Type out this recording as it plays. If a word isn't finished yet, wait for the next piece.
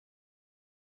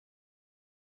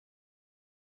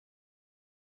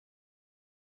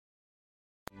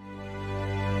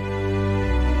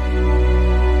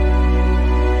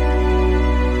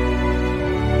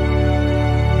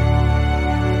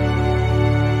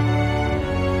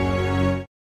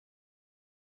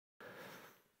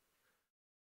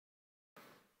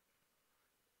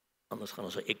anders gaan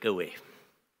ons 'n echo hê.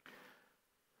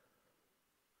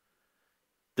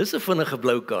 Dis 'n vinnige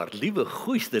blou kaart. Liewe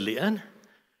goeieste Leon,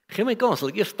 gee my kans, sal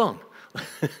ek eers staan.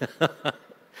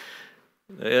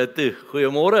 Ja, toe,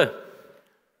 goeiemôre.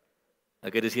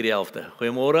 Okay, dis hier die helfte.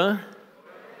 Goeiemôre.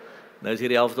 Nou is hier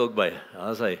die helfte ook by.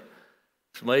 Daar's hy.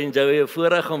 Dis my en Joey 'n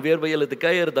voorreg om weer by julle te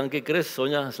kuier. Dankie Chris,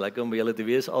 Sonja, is lekker om by julle te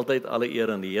wees. Altyd alle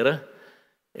eer aan die Here.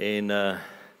 En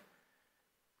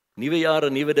nuwe jaar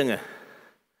en nuwe dinge.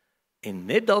 En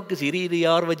net dalk is hierdie die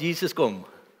jaar wat Jesus kom.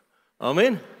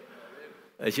 Amen.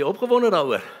 Is jy opgewonde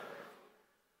daaroor?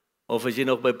 Of is jy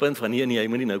nog by punt van nee, hy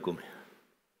moet nie nou kom nie.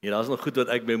 Hier daar's nog goed wat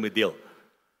ek by moet deel.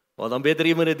 Maar dan beter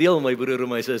jy moet dit deel, my broer en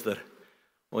my suster.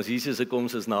 Ons Jesus se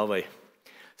koms is naby.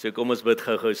 So kom ons bid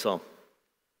gou-gou saam.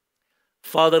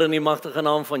 Vader, in die magtige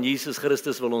naam van Jesus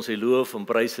Christus wil ons U loof en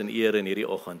prys en eer in hierdie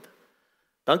oggend.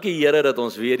 Dankie Here dat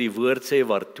ons weer die woord sê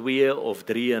waar 2 of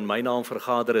 3 in my naam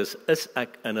vergader is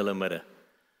ek in hulle midde.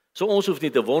 So ons hoef nie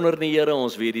te wonder nie Here,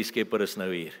 ons weet die Skepper is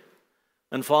nou hier.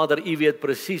 En Vader, U weet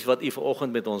presies wat U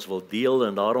vanoggend met ons wil deel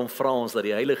en daarom vra ons dat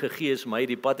die Heilige Gees my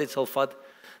die pad uit sal vat,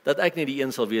 dat ek nie die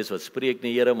een sal wees wat spreek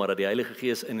nie Here, maar dat die Heilige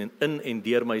Gees in en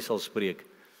deur my sal spreek.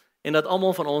 En dat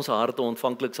almal van ons harte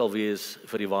ontvanklik sal wees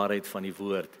vir die waarheid van die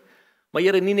woord. Maar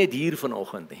Here, nie net hier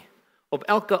vanoggend nie. Op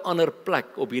elke ander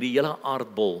plek op hierdie hele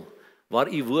aardbol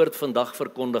waar U woord vandag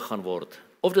verkondig gaan word.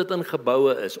 Of dit in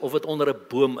geboue is, of dit onder 'n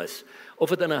boom is, of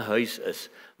dit in 'n huis is,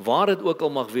 waar dit ook al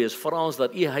mag wees, vra ons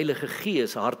dat U Heilige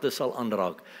Gees harte sal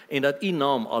aanraak en dat U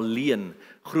naam alleen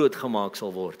groot gemaak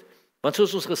sal word. Want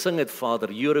soos ons gesing het,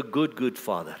 Vader, you're a good, good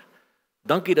Father.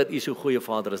 Dankie dat U so goeie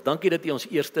Vader is. Dankie dat U ons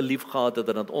eerste lief gehad het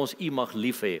en dat ons U mag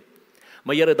lief hê.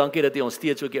 Maar Here, dankie dat U ons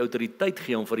steeds ook die autoriteit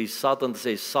gee om vir die Satan te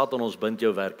sê, Satan, ons bind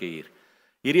jou werke hier.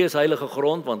 Hierdie is heilige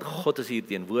grond, want God is hier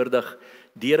teenwoordig.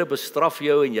 Die Here bestraf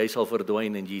jou en jy sal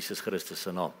verdwyn in Jesus Christus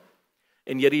se naam.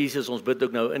 En Here Jesus, ons bid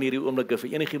ook nou in hierdie oomblikke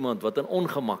vir enigiemand wat in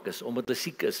ongemak is, omdat hulle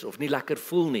siek is of nie lekker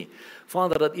voel nie.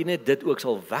 Vader, dat U net dit ook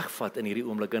sal wegvat in hierdie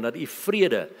oomblik en dat U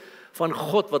vrede van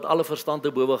God wat alle verstand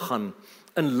te bowe gaan,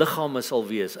 in liggame sal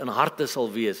wees, in harte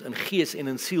sal wees, in gees en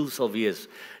in siel sal wees,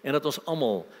 en dat ons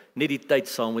almal net die tyd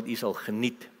saam met U sal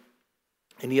geniet.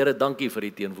 En Here, dankie vir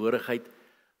die teenwoordigheid.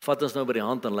 Vat ons nou by die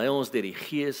hand en lei ons deur die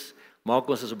Gees. Maak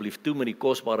ons asseblief toe met die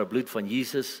kosbare bloed van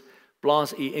Jesus.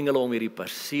 Plaas U engele om hierdie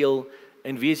perseel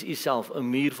en wees U self 'n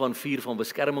muur van vuur van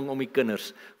beskerming om U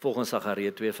kinders, volgens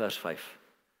Sagaria 2 vers 5.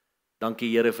 Dankie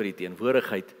Here vir die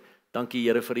teenwoordigheid. Dankie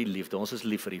Here vir die liefde. Ons is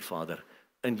lief vir U Vader.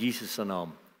 In Jesus se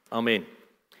naam. Amen.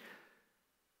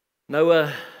 Nou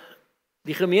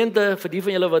die gemeente, vir die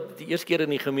van julle wat die eerste keer in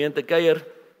die gemeente kuier,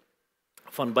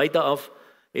 van buite af,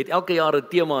 het elke jaar 'n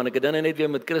tema en ek het dit net weer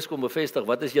met Chris kom bevestig.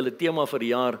 Wat is julle tema vir die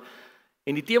jaar?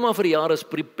 En die tema vir die jaar is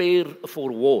Prepare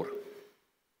for War.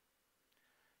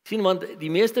 Sien, want die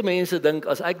meeste mense dink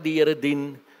as ek die Here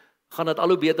dien, gaan dit al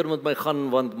hoe beter met my gaan,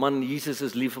 want man, Jesus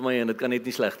is lief vir my en dit kan net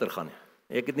nie slegter gaan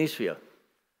nie. Ek het nuus vir jou.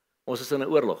 Ons is in 'n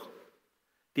oorlog.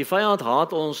 Die vyand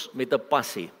haat ons met 'n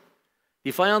passie.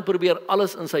 Die vyand probeer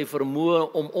alles in sy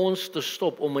vermoë om ons te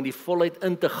stop om in die volheid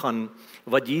in te gaan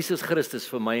wat Jesus Christus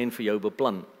vir my en vir jou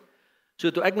beplan. So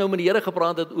toe ek nou met die Here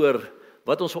gepraat het oor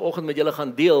wat ons vanoggend met julle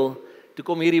gaan deel, toe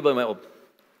kom hierdie by my op.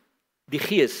 Die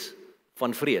gees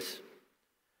van vrees.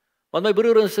 Want my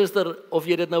broer en suster, of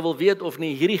jy dit nou wil weet of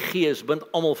nie, hierdie gees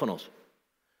bind almal van ons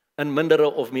in mindere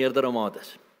of meerdere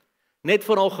mates. Net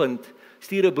vanoggend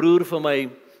stuur 'n broer vir my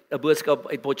 'n boodskap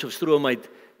uit Potchefstroom uit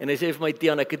en hy sê vir my,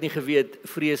 Tiaan, ek het nie geweet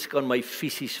vrees kan my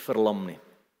fisies verlam nie.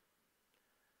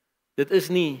 Dit is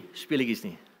nie speletjies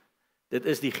nie. Dit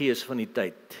is die gees van die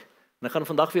tyd. En ek gaan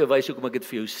vandag vir jou wys hoekom ek dit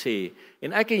vir jou sê.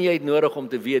 En ek en jy het nodig om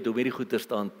te weet hoe om hierdie goeters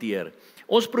te hanteer.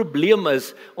 Ons probleem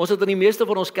is, ons het in die meeste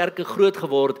van ons kerke groot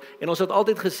geword en ons het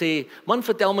altyd gesê, man,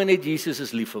 vertel my net Jesus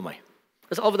is lief vir my.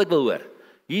 Dis al wat ek wil hoor.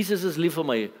 Jesus is lief vir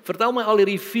my. Vertel my al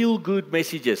hierdie feel good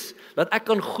messages, dat ek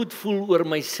kan goed voel oor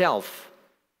myself.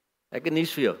 Ek het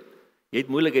nuus vir jou. Jy het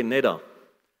moeilikheid net daar.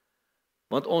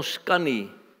 Want ons kan nie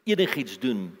enigiets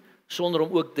doen sonder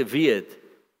om ook te weet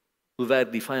hoe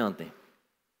werk die vyand nie.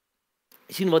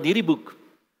 Jy sien, wat hierdie boek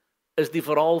is die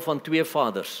verhaal van 2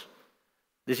 vaders.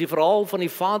 Dis die verhaal van die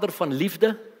vader van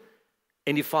liefde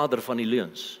en die vader van die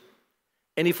leuns.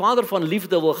 En die vader van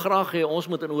liefde wil graag hê ons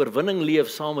moet in oorwinning leef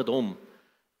saam met hom.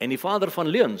 En die vader van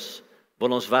leuns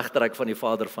wil ons wegtrek van die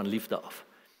vader van liefde af.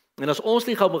 En as ons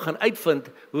nie gaan begin uitvind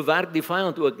hoe werk die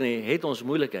vyand ook nie, het ons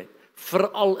moeilikheid,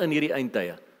 veral in hierdie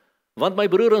eindtye. Want my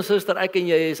broer en suster, ek en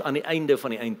jy is aan die einde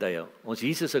van die eindtye. Ons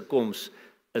Jesus se koms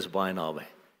is baie naby.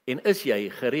 En is jy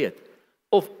gereed?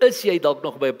 Of is jy dalk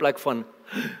nog by 'n plek van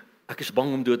ek is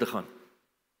bang om dood te gaan?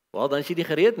 Wel, dan is jy nie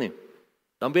gereed nie.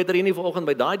 Dan beter jy nie vanoggend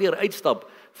by daai deur uitstap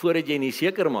voordat jy nie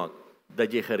seker maak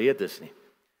dat jy gereed is nie.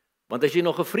 Want as jy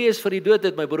nog 'n vrees vir die dood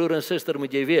het, my broer en suster,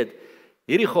 moet jy weet,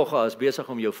 hierdie gogga is besig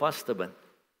om jou vas te bind.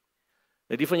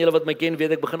 Nou die van julle wat my ken,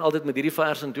 weet ek begin altyd met hierdie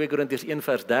vers in 2 Korintiërs 1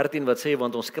 vers 13 wat sê,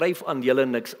 want ons skryf aan julle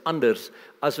niks anders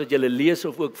as wat julle lees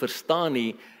of ook verstaan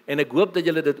nie, en ek hoop dat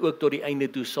julle dit ook tot die einde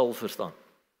toe sal verstaan.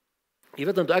 Jy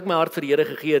weet, toe ek my hart vir die Here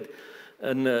gegee het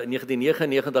in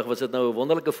 1999, was dit nou 'n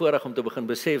wonderlike voorreg om te begin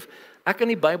besef, ek kan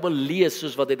die Bybel lees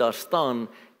soos wat hy daar staan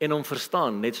en hom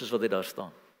verstaan net soos wat hy daar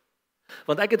staan.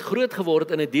 Want ek het groot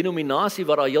geword in 'n denominasie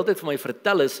waar daar heeltyd vir my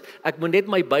vertel is, ek moet net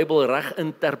my Bybel reg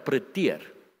interpreteer.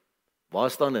 Waar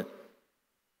staan dit?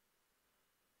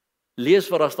 Lees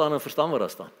wat daar staan en verstaan wat daar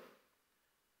staan.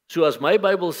 So as my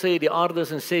Bybel sê die aarde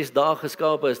is in 6 dae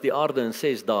geskape, is die aarde in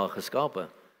 6 dae geskape.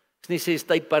 Dis nie 6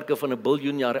 tydperke van 'n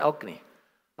biljoen jaar elk nie.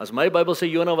 As my Bybel sê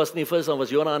Jona was in die vis, dan was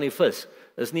Jona aan die vis.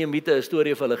 Dis nie 'n mite, 'n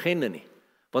storie of 'n legende nie.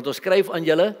 Want ons skryf aan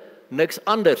julle niks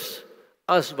anders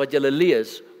as wat julle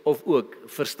lees of ook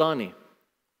verstaan nie.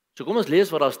 So kom ons lees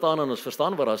wat daar staan en ons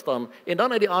verstaan wat daar staan, en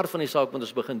dan uit die aard van die saak moet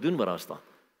ons begin doen wat daar staan.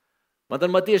 Want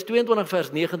in Matteus 22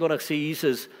 vers 29 sê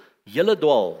Jesus, julle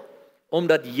dwaal,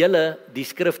 omdat julle die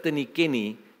skrifte nie ken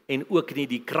nie, en ook nie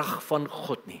die krag van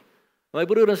God nie. My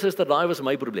broer en suster, daai was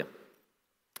my probleem.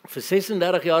 Vir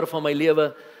 36 jaar van my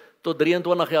lewe, tot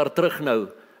 23 jaar terug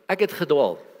nou, ek het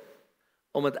gedwaal,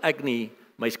 omdat ek nie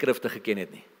my skrifte geken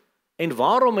het nie. En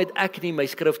waarom het ek nie my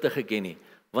skrifte geken nie?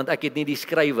 Want ek het nie die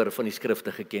skrywer van die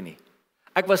skrifte geken nie.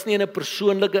 Ek was nie in 'n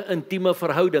persoonlike, intieme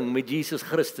verhouding met Jesus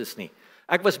Christus nie.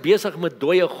 Ek was besig met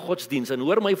dooie godsdiens, en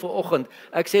hoor my vanoggend,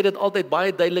 ek sê dit altyd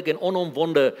baie duidelik en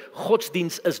onomwonde,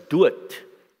 godsdiens is dood.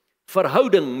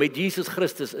 Verhouding met Jesus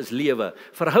Christus is lewe.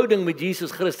 Verhouding met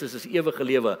Jesus Christus is ewige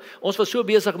lewe. Ons was so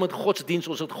besig met godsdiens,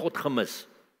 ons het God gemis.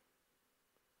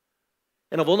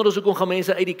 En dan wonder ons hoekom gaan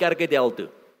mense uit die kerk uit hel toe.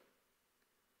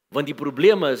 Want die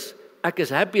probleem is, ek is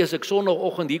happy as ek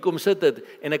Sondagoggend hier kom sit het,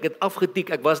 en ek het afgetiek,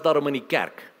 ek was daarom in die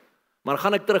kerk. Maar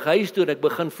gaan ek terug huis toe en ek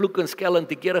begin vloek en skel en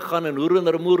te kere gaan en hoer en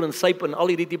rumoer en syp en al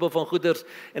hierdie tipe van goeders,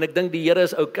 en ek dink die Here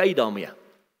is okay daarmee.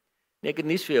 Nee, ek het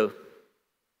nuus vir jou.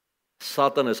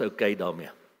 Satan is okay daarmee.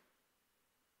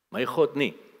 My God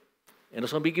nie. En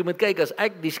ons gaan 'n bietjie moet kyk, as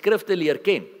ek die skrifte leer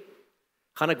ken,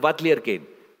 gaan ek wat leer ken?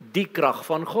 Die krag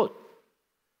van God.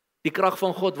 Die krag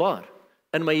van God waar?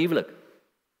 In my huwelik.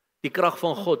 Die krag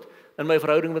van God in my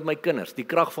verhouding met my kinders. Die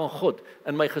krag van God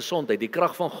in my gesondheid. Die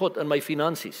krag van God in my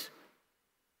finansies.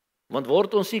 Want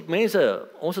word ons siek, mense,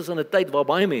 ons is in 'n tyd waar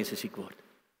baie mense siek word.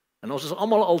 En ons is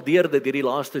almal al deur dit hierdie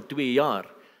laaste 2 jaar.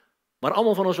 Maar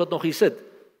almal van ons wat nog hier sit,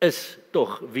 is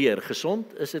tog weer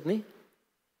gesond, is dit nie?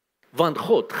 Want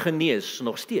God genees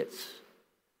nog steeds.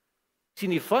 Sien,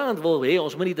 die vyand wil hê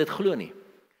ons moet nie dit glo nie.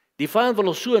 Die vyand wil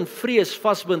ons so in vrees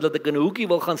vasbind dat ek in 'n hoekie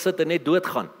wil gaan sit en net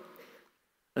doodgaan.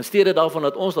 In steede daarvan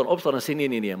dat ons dan opstaan en sê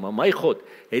nee, maar my God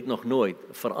het nog nooit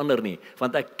verander nie,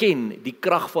 want ek ken die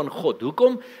krag van God.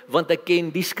 Hoekom? Want ek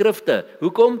ken die skrifte.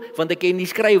 Hoekom? Want ek ken die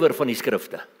skrywer van die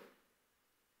skrifte.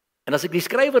 En as ek die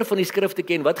skrywer van die skrifte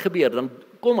ken, wat gebeur? Dan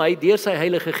kom hy deur sy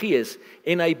Heilige Gees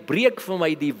en hy breek vir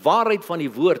my die waarheid van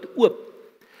die woord oop.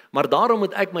 Maar daarom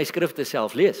moet ek my skrifte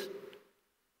self lees.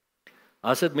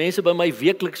 As dit mense by my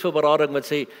weekliks vir berading wat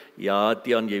sê, ja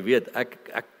Tiaan, jy weet,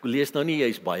 ek lees nou nie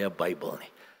juis baie Bybel nie.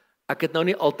 Ek het nou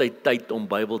nie altyd tyd om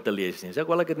Bybel te lees nie. Sê ek,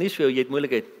 wel, ek het nie vir jou, jy het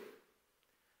moeilikheid.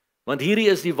 Want hierdie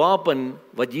is die wapen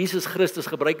wat Jesus Christus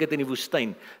gebruik het in die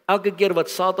woestyn. Elke keer wat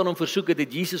Satan hom versoek het,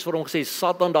 het Jesus vir hom gesê,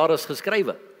 Satan, daar is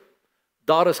geskrywe.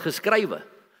 Daar is geskrywe.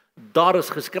 Daar is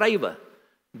geskrywe.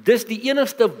 Dis die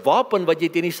enigste wapen wat jy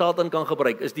teen die Satan kan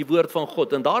gebruik, is die woord van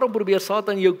God. En daarom probeer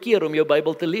Satan jou keer om jou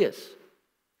Bybel te lees.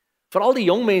 Veral die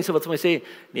jong mense wat vir my sê,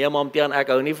 nee mam Tiaan,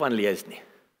 ek hou nie van lees nie.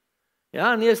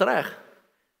 Ja, nee, is reg.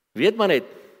 Weet maar net,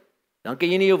 dan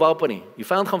ken jy nie jou wapen nie. Die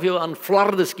vyand gaan vir jou aan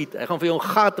flarde skiet. Hy gaan vir jou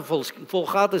gate vol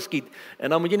gate skiet. En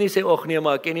dan moet jy nie sê, "Ag nee,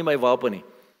 maar ek ken nie my wapen nie."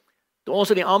 Toe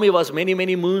ons in die army was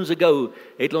many moons ago,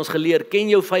 het ons geleer, ken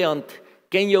jou vyand,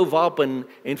 ken jou wapen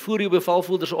en voer jou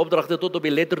bevelvoerder se opdragte tot op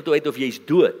die letter toe uit of jy's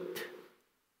dood.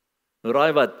 Nou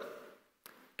raai wat?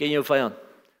 Ken jou vyand.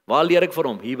 Waar leer ek vir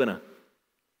hom? Hier binne.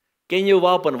 Ken jou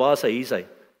wapen, waar is hy? Hier is hy.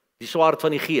 Die swaard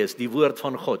van die Gees, die woord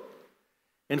van God.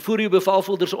 En voer jou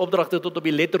bevelvoerder se opdragte tot op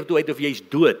die letter toe uit of jy's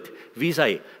dood. Wie is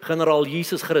hy? Generaal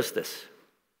Jesus Christus.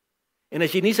 En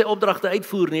as jy nie sy opdragte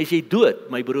uitvoer nie, is jy dood,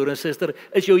 my broer en suster.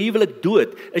 Is jou huwelik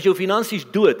dood? Is jou finansies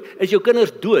dood? Is jou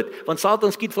kinders dood? Want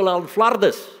Satan skiet vir hulle aan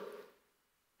flardes.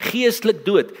 Geestelik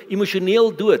dood,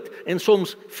 emosioneel dood en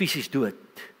soms fisies dood.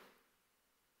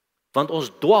 Want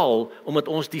ons dwaal omdat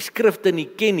ons die skrifte nie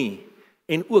ken nie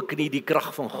en ook nie die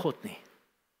krag van God nie.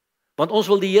 Want ons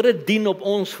wil die Here dien op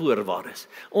ons voorwaardes.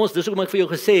 Dis hoekom ek vir jou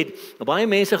gesê het, baie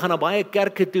mense gaan na baie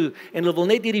kerke toe en hulle wil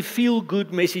net hierdie feel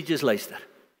good messages luister.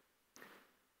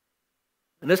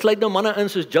 En dit sluit nou manne in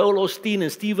soos Joel Osteen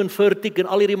en Steven Furtick en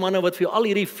al hierdie manne wat vir jou al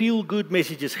hierdie feel good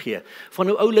messages gee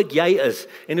van hoe oulik jy is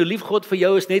en hoe lief God vir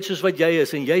jou is net soos wat jy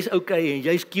is en jy's okay en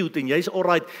jy's cute en jy's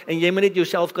alright en jy moet net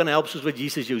jouself kan help soos wat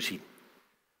Jesus jou sien.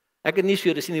 Ek het nie vir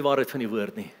jou, dis nie die waarheid van die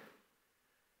woord nie.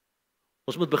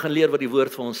 Ons moet begin leer wat die woord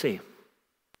vir ons sê,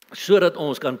 sodat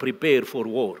ons kan prepare for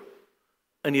war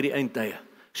in hierdie eindtye,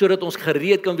 sodat ons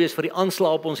gereed kan wees vir die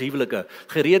aanslag op ons huwelike,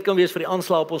 gereed kan wees vir die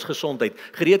aanslag op ons gesondheid,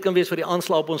 gereed kan wees vir die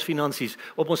aanslag op ons finansies,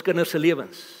 op ons kinders se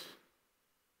lewens.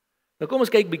 Nou kom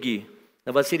ons kyk bietjie,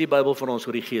 nou wat sê die Bybel vir ons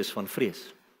oor die gees van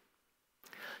vrees.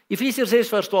 Efesiërs 6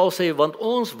 vers 12 sê, want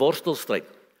ons worstelstryd,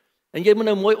 en jy moet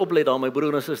nou mooi oplet daar my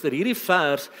broer en suster, hierdie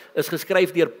vers is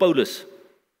geskryf deur Paulus.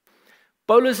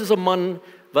 Paulus is 'n man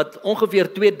wat ongeveer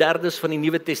 2/3 van die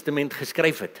Nuwe Testament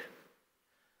geskryf het.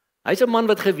 Hy's 'n man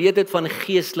wat geweet het van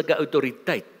geestelike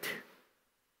autoriteit.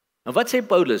 En wat sê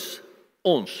Paulus?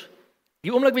 Ons.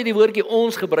 Die oomblik wie die woordjie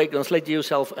ons gebruik, dan sluit jy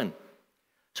jouself in.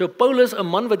 So Paulus, 'n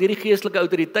man wat hierdie geestelike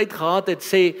autoriteit gehad het,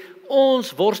 sê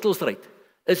ons worstelstryd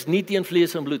is nie teen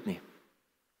vlees en bloed nie.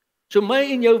 So my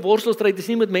en jou worstelstryd is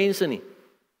nie met mense nie,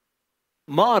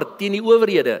 maar teen die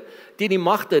owerhede, teen die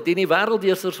magte, teen die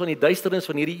wêreldheersers van die duisternis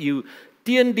van hierdie eeu,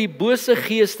 teen die bose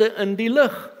geeste in die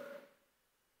lig.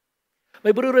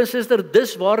 My broer en suster,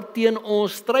 dis waarteen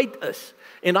ons stryd is.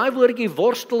 En daai woordjie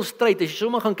worstelstryd, as jy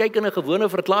sommer gaan kyk in 'n gewone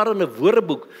verklarende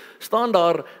woordeboek, staan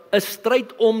daar 'n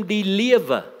stryd om die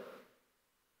lewe.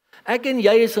 Ek en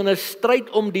jy is in 'n stryd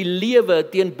om die lewe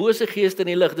teen bose geeste in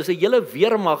die lig. Dis 'n hele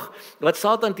weermag wat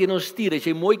Satan teen ons stuur. As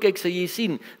jy mooi kyk, sal jy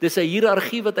sien, dis 'n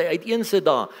hiërargie wat hy uiteensit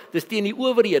daar. Dis teen die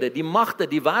owerhede, die magte,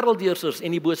 die wêreldheersers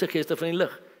en die bose geeste van die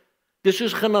lig. Dis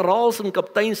soos generaals en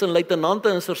kapteins en luitenante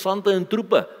en sersante en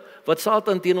troepe wat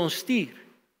Satan teen ons stuur.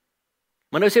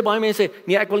 Maar nou sê baie mense,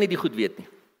 nee, ek wil nie die goed weet nie.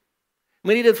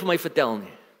 Moenie dit vir my vertel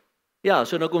nie. Ja,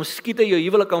 so nou kom skiet hy jou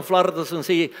huwelik aan flardes en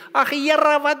sê jy, ag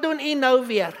Here, wat doen u nou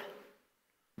weer?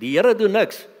 Die Here doen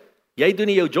niks. Jy doen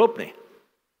nie jou job nie.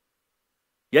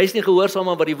 Jy's nie gehoorsaam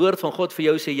aan wat die woord van God vir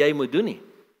jou sê jy moet doen nie.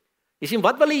 Jy sien,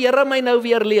 wat wil die Here my nou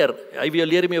weer leer? Hy wil jou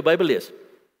leer om jou Bybel lees.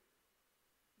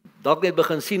 Dalk net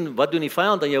begin sien, wat doen die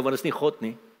vyand aan jou, want dit is nie God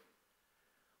nie.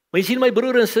 Maar jy sien my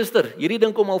broer en suster, hierdie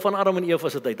ding kom al van Adam en Eva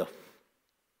se tyd af.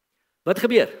 Wat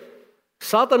gebeur?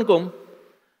 Satan kom,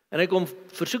 en hy kom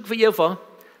versoek vir Eva,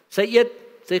 sy eet,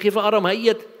 sy gee vir Adam, hy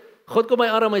eet, God kom by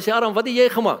Adam, hy sê, Adam, wat het jy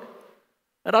gemaak?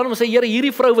 En Adam sê, Here,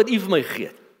 hierdie vrou wat u vir my gegee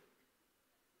het,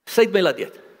 sy het my laat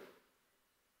eet.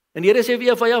 En die Here sê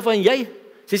vir Eva, ja, van jy?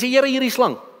 Sy sê, Here, hierdie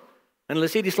slang. En hulle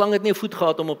sê, die slang het nie 'n voet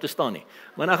gehad om op te staan nie.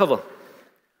 Maar in 'n geval,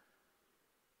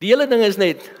 die hele ding is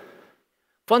net,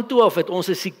 van toe af het ons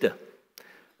 'n siekte.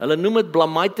 Hulle noem dit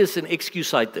blamitis en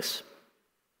excusitis.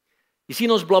 Jy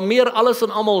sien, ons blameer alles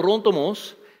en almal rondom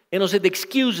ons, en ons het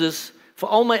excuses vir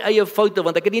al my eie foute,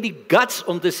 want ek het nie die guts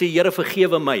om te sê, Here,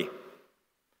 vergewe my.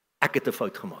 Ek het 'n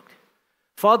fout gemaak.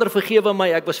 Vader, vergewe my,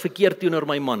 ek was verkeerd teenoor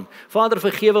my man. Vader,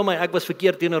 vergewe my, ek was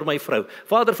verkeerd teenoor my vrou.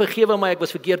 Vader, vergewe my, ek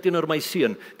was verkeerd teenoor my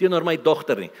seun, teenoor my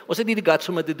dogter nie. Ons het nie die guts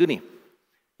om dit te doen nie.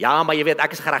 Ja, maar jy weet,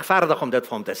 ek is geregverdig om dit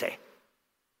vir hom te sê.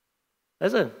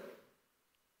 Is dit?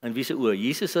 In wie se oë?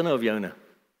 Jesus se of joune?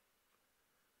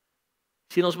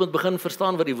 Sien, ons moet begin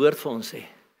verstaan wat die woord vir ons sê.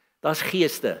 Daar's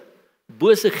geeste,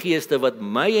 bose geeste wat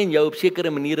my en jou op sekere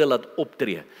maniere laat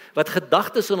optree, wat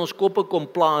gedagtes in ons koppe kom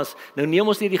plaas. Nou neem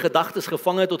ons nie die gedagtes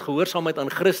gevange tot gehoorsaamheid aan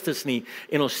Christus nie,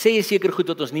 en ons sê seker goed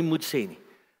wat ons nie moet sê nie.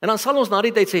 En dan sal ons na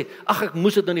die tyd sê, ag, ek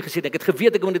moes dit nou nie gesê het, ek het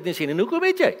geweet ek moet dit nie sê nie. En hoekom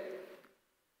het jy?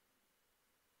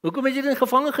 Hoekom het jy dit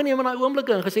gevange geneem in daai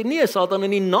oomblikke en gesê, nee, Satan,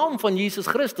 in die naam van Jesus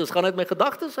Christus gaan uit my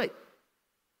gedagtes uit.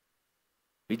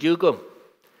 Weet jy hoekom?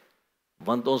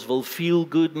 Want ons wil feel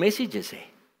good messages hê.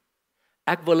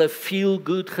 Ek wil 'n feel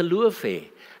good geloof hê.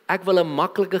 Ek wil 'n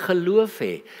maklike geloof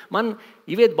hê. Man,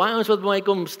 jy weet, baie ons wat by my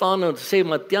kom staan en sê,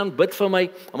 Matian, bid vir my,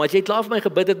 maar as jy klaar vir my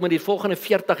gebid het, moet die volgende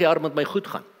 40 jaar met my goed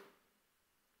gaan.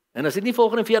 En as dit nie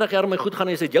volgende 40 jaar met my goed gaan,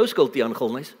 is dit jou skuld, Tiaan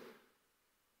Gilnys.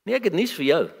 Nee, ek het nuus vir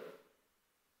jou.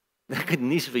 Ek het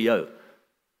nuus vir jou.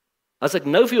 As ek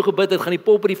nou vir jou gebid het, gaan die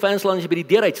pop by die fanslaan as jy by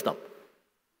die deur uitstap.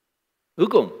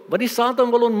 Hoekom? Want die Satan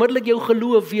wil onmiddellik jou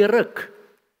geloof weer ruk.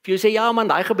 Vir jou sê, ja man,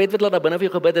 daai gebed wat hulle daar binne vir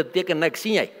jou gebid het, beteken niks,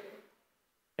 sien jy?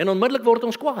 En onmiddellik word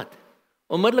ons kwaad.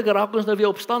 Onmiddellik raak ons nou weer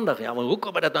opstandig. Ja, maar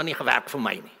hoekom het dit nou nie gewerk vir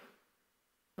my nie?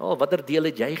 Oh, watter deel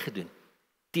het jy gedoen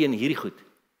teen hierdie goed?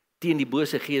 Teen die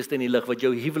bose geeste in die lig wat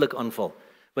jou huwelik aanval,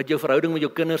 wat jou verhouding met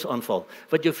jou kinders aanval,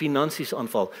 wat jou finansies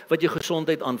aanval, wat jou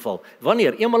gesondheid aanval.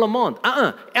 Wanneer? Eenmal 'n maand?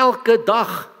 Elke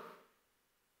dag.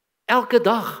 Elke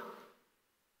dag.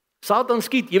 Satan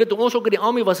skiet. Jy weet, toe ons ook in die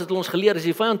army was, het ons geleer, as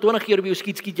die vyand 20 keer op jou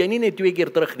skiet, skiet jy nie net 2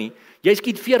 keer terug nie. Jy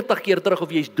skiet 40 keer terug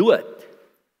of jy's dood.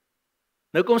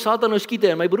 Nou kom Satan nou skiet hy,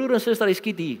 en my broer en suster, hy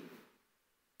skiet hier.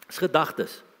 Dis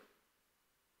gedagtes.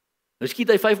 Nou skiet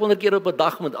hy 500 keer op 'n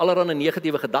dag met allerlei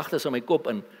negatiewe gedagtes in my kop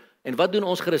in. En wat doen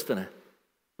ons Christene?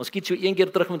 Ons skiet so 1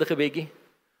 keer terug met 'n gebedjie.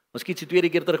 Ons skiet so 2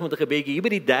 keer terug met 'n gebedjie. Hier by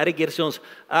die 3de keer sê ons,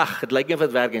 ag, dit lyk nie of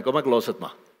dit werk nie. Kom ek los dit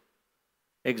maar.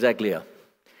 Exactly, ja.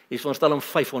 Jy is veronderstel om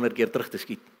 500 keer terug te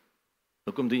skiet.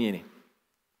 Hoekom doen jy nie?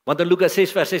 Want in Lukas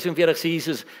 6 vers 46 sê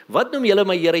Jesus, wat noem julle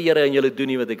my Here, Here, en julle doen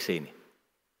nie wat ek sê nie.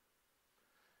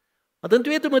 Want in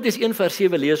 2 Timoteus 1 vers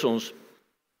 7 lees ons,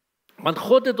 want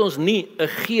God het ons nie 'n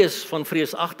gees van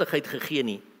vreesagtigheid gegee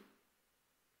nie.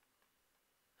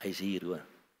 Hy is hier, hoor.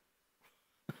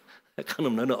 Ek gaan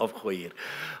hom nou afgooi hier.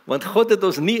 Want God het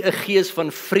ons nie 'n gees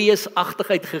van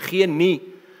vreesagtigheid gegee nie,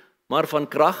 maar van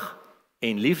krag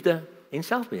en liefde en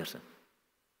selfbeheersing.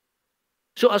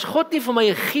 So as God nie vir my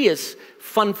 'n gees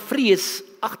van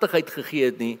vreesagtigheid gegee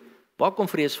het nie, waar kom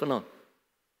vrees vandaan?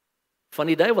 Van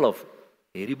die duiwel af.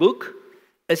 Hierdie boek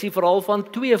is die verhaal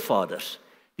van 2 vaders.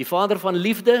 Die vader van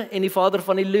liefde en die vader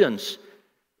van die leuns.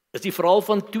 Is die verhaal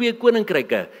van 2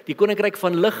 koninkryke, die koninkryk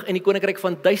van lig en die koninkryk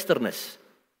van duisternis.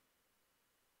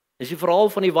 Is die verhaal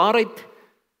van die waarheid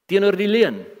teenoor die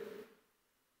leuen.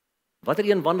 Watter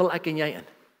een wandel ek en jy in?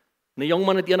 'n jong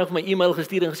man het eendag my e-mail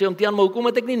gestuur en gesê, Tiaan, maar hoekom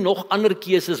het ek nie nog ander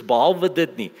keuses behalwe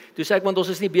dit nie? Toe sê ek, want ons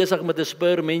is nie besig met 'n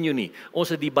spur menu nie, ons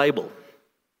het die Bybel.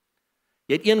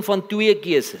 Jy het een van 2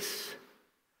 keuses.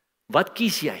 Wat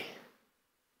kies jy?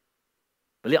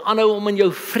 Wil jy aanhou om in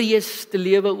jou vrees te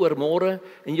lewe oor môre,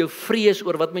 en jou vrees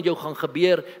oor wat met jou gaan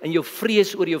gebeur, en jou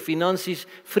vrees oor jou finansies,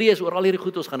 vrees oor al hierdie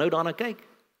goed, ons gaan nou daarna kyk.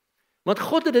 Want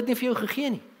God het dit nie vir jou gegee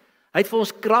nie. Hy het vir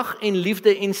ons krag en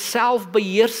liefde en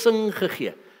selfbeheersing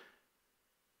gegee.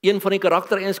 Een van die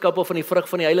karaktereienskappe van die vrug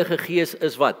van die Heilige Gees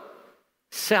is wat?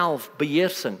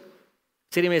 Selfbeheersing.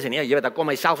 Sê die mense, nee, jy weet, ek kom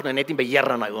myself nou net nie beheer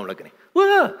in daai oomblik nie. O,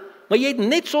 maar jy het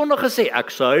net Sondag gesê, ek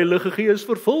is Heilige Gees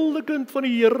vervulde kind van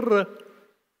die Here.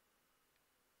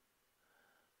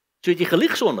 So het jy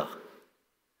gelieg Sondag.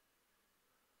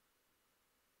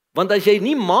 Want as jy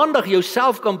nie Maandag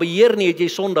jouself kan beheer nie, het jy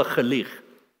Sondag gelieg.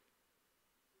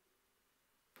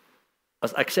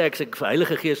 As ek sê ek is 'n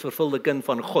Heilige Gees vervulde kind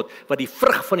van God, wat die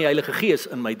vrug van die Heilige Gees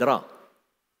in my dra.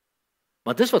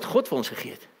 Want dis wat God vir ons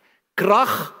gegee het.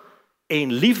 Krag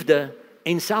en liefde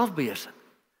en selfbeheersing.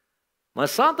 Maar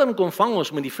Satan kom vang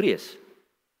ons met die vrees.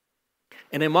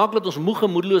 En hy maak dat ons moeg en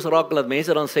moedeloos raak, dat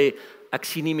mense dan sê, ek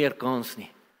sien nie meer kans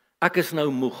nie. Ek is nou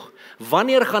moeg.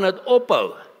 Wanneer gaan dit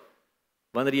ophou?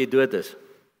 Wanneer jy dood is.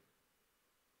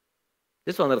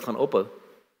 Dis wanneer dit gaan ophou.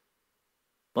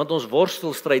 Want ons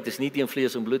worstelstryd is nie teen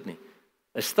vlees en bloed nie.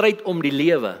 'n Stryd om die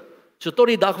lewe. So tot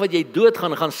die dag wat jy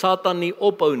doodgaan, gaan Satan nie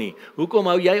ophou nie. Hoekom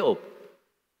hou jy op?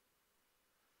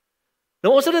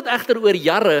 Nou ons het dit egter oor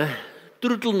jare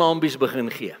troetelnaampies begin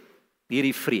gee.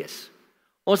 Hierdie vrees.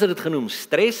 Ons het dit genoem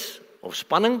stres of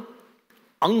spanning,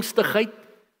 angstigheid,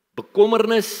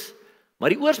 bekommernis, maar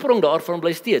die oorsprong daarvan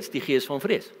bly steeds die gees van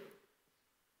vrees.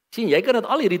 Sien, jy kan dit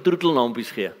al hierdie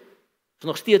troetelnaampies gee. Dit is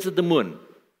nog steeds 'n demoon.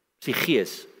 Dis die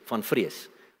gees van vrees,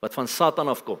 wat van Satan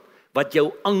afkom, wat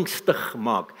jou angstig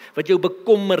maak, wat jou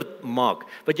bekommerd maak,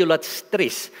 wat jou laat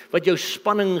stres, wat jou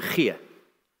spanning gee.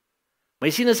 Maar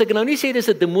jy sien, as ek nou nie sê dis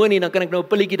 'n demoon nie, dan kan ek nou 'n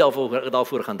pilletjie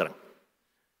daarvoor gaan drink.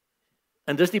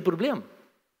 En dis die probleem.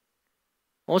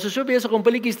 Ons is so besig om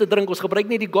pilletjies te drink, ons gebruik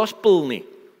nie die gospel nie.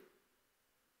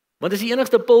 Want dis die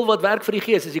enigste pil wat werk vir die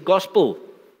gees, is die gospel.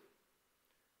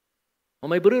 Maar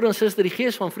my broer en suster, die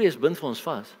gees van vrees bind vir ons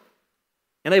vas.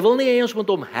 En hy wil nie hê ons moet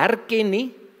hom herken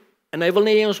nie, en hy wil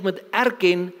nie hê ons moet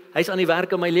erken, hy's aan die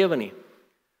werk in my lewe nie.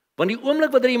 Want die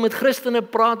oomblik wat jy met Christene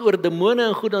praat oor demone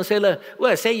en goed, dan sê hulle, o,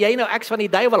 sê jy nou ek's van die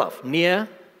duiwel af? Nee,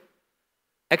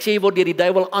 ek sê jy word deur die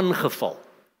duiwel aangeval.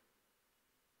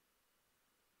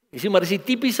 Jy sien, maar dis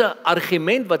die tipiese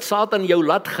argument wat Satan jou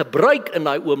laat gebruik in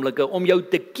daai oomblikke, om jou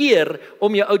te keer,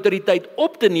 om jou autoriteit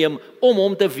op te neem, om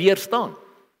hom te weerstaan.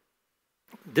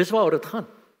 Dis waaroor dit gaan.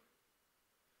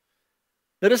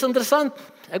 Dit is interessant,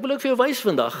 ek wil ook vir jou wys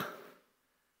vandag,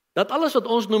 dat alles wat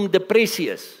ons noem depressie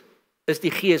is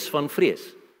die gees van vrees.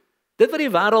 Dit wat die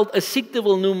wêreld 'n siekte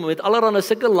wil noem, met allerlei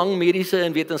sulke lang mediese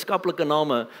en wetenskaplike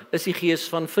name, is die gees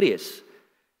van vrees.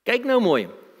 Kyk nou mooi,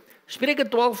 Spreuke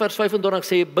 12 vers 25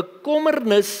 sê,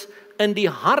 bekommernis in die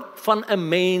hart van 'n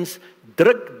mens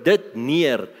druk dit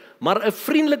neer, maar 'n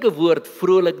vriendelike woord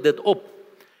vrolik dit op.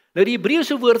 Nou die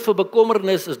Hebreëse woord vir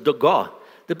bekommernis is doga.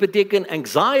 Dit beteken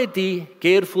anxiety,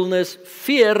 carefulness,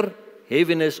 fear,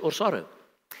 heaviness or sorrow.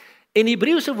 En die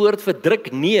Hebreëse woord vir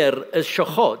druk neer is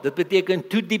shachot. Dit beteken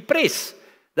to depress.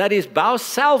 That is, bow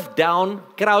self down,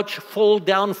 crouch, fall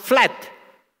down flat.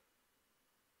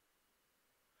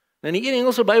 En in die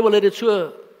Engelse Bybel het dit so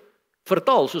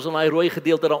vertaal, soos in daai rooi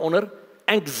gedeelte daaronder.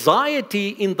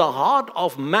 Anxiety in the heart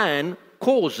of man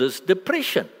causes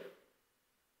depression.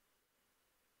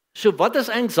 So wat is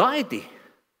anxiety?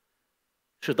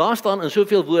 So daar staan in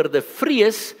soveel woorde,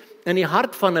 vrees in die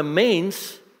hart van 'n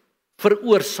mens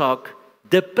veroorsaak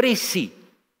depressie.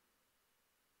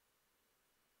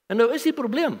 En nou is die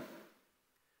probleem.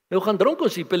 Nou gaan drink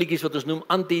ons die pilletjies wat ons noem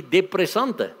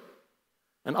antidepressante.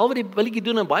 En al wat die pilletjie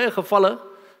doen in baie gevalle,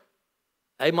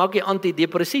 hy maak jy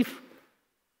antidepressief.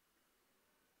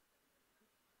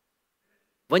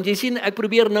 Want jy sien, ek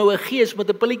probeer nou 'n gees met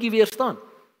 'n pilletjie weerstaan.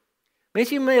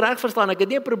 Mense moet my reg verstaan, ek het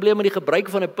nie 'n probleem met die gebruik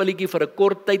van 'n pilletjie vir 'n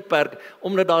kort tydperk,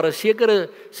 omdat daar 'n sekere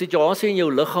situasie in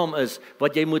jou liggaam is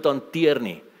wat jy moet hanteer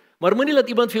nie. Maar moenie laat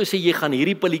iemand vir jou sê jy gaan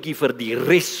hierdie pilletjie vir die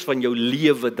res van jou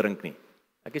lewe drink nie.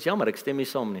 Ek is jammer, ek stem nie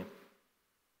saam nie.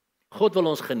 God wil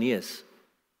ons genees.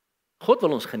 God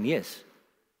wil ons genees.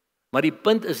 Maar die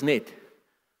punt is net,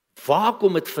 waar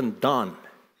kom dit vandaan?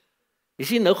 Jy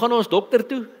sien, nou gaan ons dokter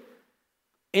toe,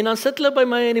 en dan sit hulle by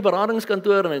my in die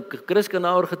beradingskantoor, en Chris kan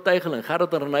nou getuig, en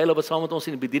Gerrit en Renyle wat saam met ons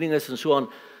in die bediening is, en so aan,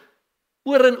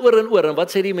 oor en oor en oor, en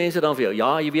wat sê die mense dan vir jou?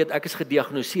 Ja, jy weet, ek is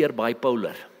gediagnoseer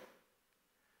bipolar.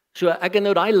 So, ek het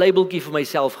nou daai labeltjie vir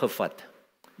myself gevat.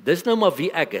 Dis nou maar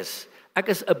wie ek is. Ek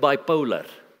is 'n bipolar.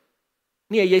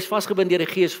 Nee, jy's vasgebind deur die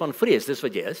gees van vrees, dis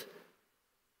wat jy is.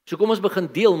 So kom ons begin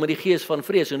deel met die gees van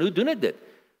vrees. En hoe doen ek dit?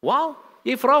 Wel,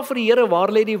 jy vra vir die Here,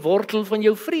 waar lê die wortel van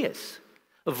jou vrees?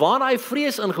 Waar daai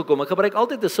vrees ingekom? Ek gebruik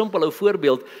altyd 'n simpel ou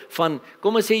voorbeeld van,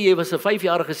 kom ons sê jy was 'n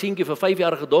 5-jarige seentjie vir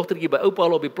 5-jarige dogtertjie by oupa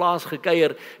al op die plaas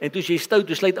gekuier, en toe jy stout,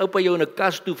 toe sluit oupa jou in 'n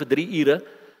kas toe vir 3 ure.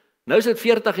 Nou is dit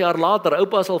 40 jaar later,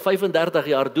 oupa is al 35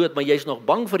 jaar dood, maar jy's nog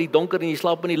bang vir die donker en jy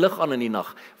slaap in die lig aan in die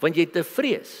nag, want jy het 'n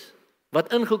vrees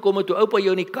wat ingekom het toe oupa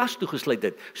jou in die kas toe gesluit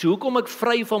het. So hoe kom ek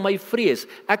vry van my vrees?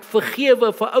 Ek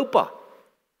vergewe vir oupa.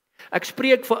 Ek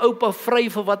spreek vir oupa vry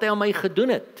vir wat hy aan my gedoen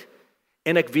het.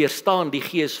 En ek weerstaan die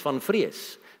gees van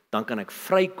vrees. Dan kan ek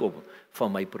vrykom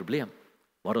van my probleem.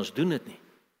 Maar ons doen dit nie.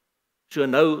 So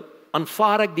nou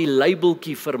aanvaar ek die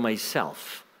labeltjie vir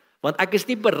myself. Want ek is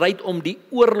nie bereid om die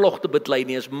oorlog te beklei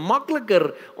nie. Dit is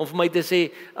makliker om vir my te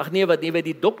sê, ag nee, wat nie,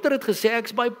 die dokter het gesê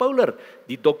ek's bipolar.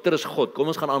 Die dokter is God. Kom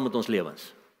ons gaan aan met ons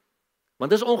lewens. Want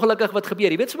dis ongelukkig wat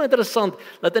gebeur. Jy weet, so interessant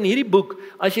dat in hierdie boek,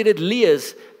 as jy dit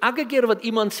lees, elke keer wat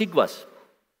iemand siek was,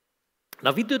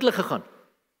 na wie toe het hulle gegaan?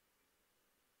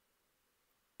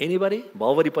 Anybody?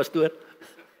 Behalwe die pastoor?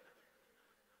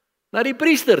 Na die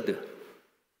priester toe.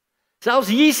 Selfs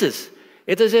Jesus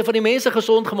het hy van die mense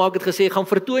gesond gemaak, het gesê, gaan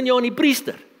vertoon jou aan die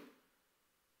priester.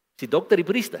 Is die dokter die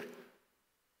priester?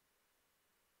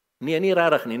 Nee, nie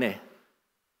regtig nie, nee.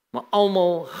 Maar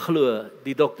almal glo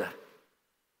die dokter.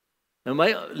 Nou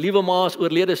my liewe ma is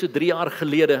oorlede so 3 jaar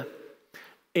gelede,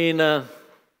 en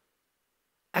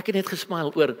ek het net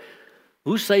gesmile oor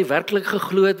hoe sy werklik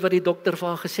geglo het wat die dokter vir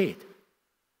haar gesê het.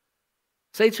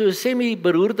 Sy het so 'n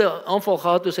semi-beroerde aanval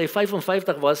gehad toe sy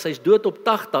 55 was, sy's dood op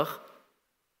 80.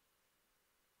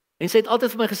 En sy het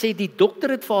altyd vir my gesê, die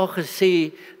dokter het vir haar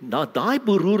gesê, na daai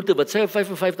beroerte wat sy op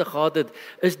 55 gehad het,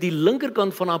 is die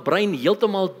linkerkant van haar brein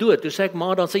heeltemal dood. Toe sê ek,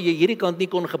 maar dan sê jy hierdie kant nie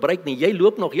kon gebruik nie, jy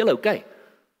loop nog heel oukei.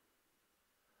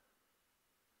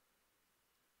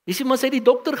 Jy sien, maar sy het die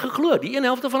dokter geglo, die een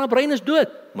helfte van haar brein is dood,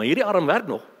 maar hierdie arm werk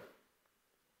nog.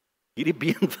 Hierdie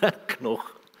been werk nog.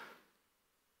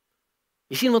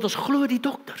 Jy sien, want ons glo die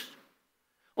dokters.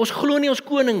 Ons glo nie ons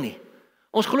koning nie.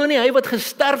 Ons glo nie hy wat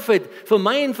gesterf het vir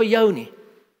my en vir jou nie.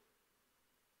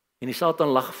 En die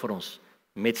Satan lag vir ons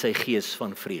met sy gees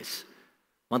van vrees.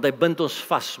 Want hy bind ons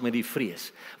vas met die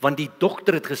vrees. Want die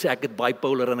dokter het gesê ek het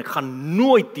bipolar en ek gaan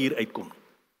nooit hier uitkom.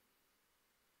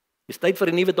 Dis tyd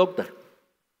vir 'n nuwe dokter.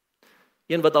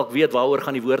 Een wat dalk weet waaroor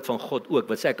gaan die woord van God ook.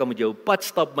 Wat sê ek kan met jou pad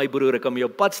stap my broer, ek kan met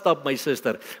jou pad stap my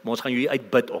suster, maar ons gaan jou hier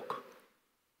uitbid ook.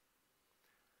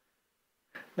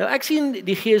 Nou ek sien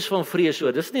die gees van vrees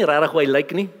so, dis nie regtig hoe hy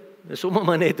lyk nie, dis sommer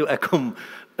maar net hoe ek hom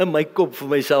in my kop vir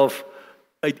myself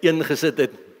uiteengesit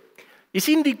het. Jy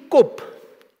sien die kop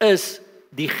is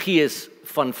die gees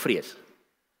van vrees.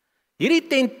 Hierdie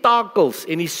tentakels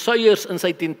en die suiers in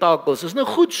sy tentakels is nou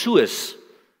goed soos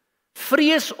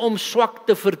vrees om swak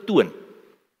te vertoon,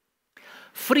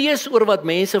 vrees oor wat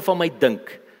mense van my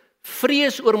dink,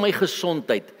 vrees oor my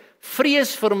gesondheid,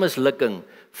 vrees vir mislukking,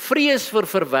 vrees vir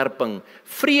verwerping,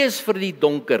 vrees vir die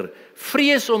donker,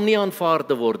 vrees om nie aanvaar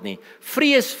te word nie,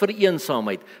 vrees vir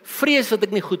eensaamheid, vrees dat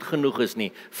ek nie goed genoeg is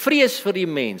nie, vrees vir die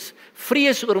mens,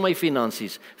 vrees oor my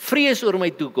finansies, vrees oor my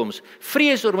toekoms,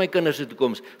 vrees oor my kinders se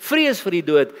toekoms, vrees vir die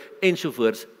dood,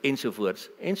 ensovoorts, ensovoorts,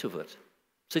 ensovoorts.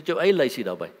 Sit jou eie lysie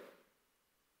daarby.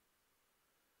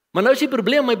 Maar nou is die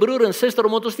probleem, my broer en suster,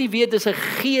 omdat ons nie weet, dis 'n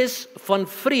gees van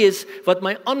vrees wat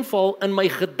my aanval in my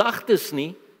gedagtes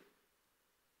nie,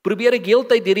 probeer ek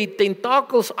heeltyd hierdie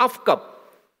tentakels afkap.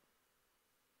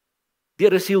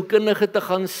 Deur 'n sielkundige te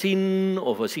gaan sien,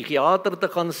 of 'n psigiater te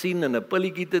gaan sien, en 'n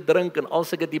pilletjie te drink, en al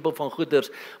sulke tipe van goeders,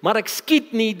 maar ek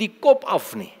skiet nie die kop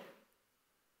af nie.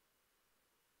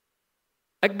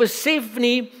 Ek besef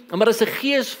nie, maar dis 'n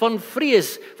gees van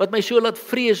vrees, wat my so laat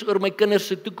vrees oor my kinders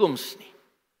se toekoms nie.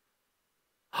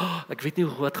 Ek weet nie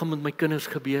wat gaan met my kinders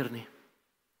gebeur nie.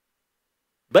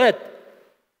 Bid.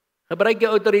 Gebruik jou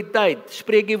autoriteit.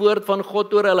 Spreek die woord van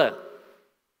God oor hulle.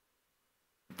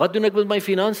 Wat doen ek met my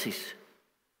finansies?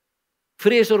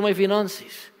 Vrees oor my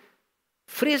finansies.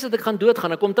 Vrees dat ek gaan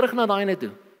doodgaan. Ek kom terug na daai net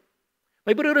toe.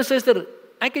 My broer en suster,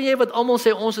 ek en jy wat almal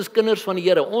sê ons is kinders van die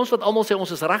Here. Ons wat almal sê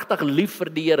ons is regtig lief vir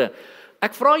die Here.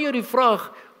 Ek vra jou die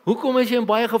vraag, hoekom is jy in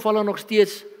baie gevalle nog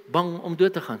steeds bang om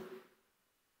dood te gaan?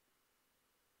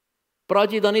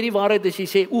 Praat jy dan nie die waarheid as jy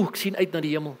sê, ek sien uit na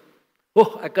die hemel.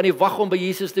 Ek kan nie wag om by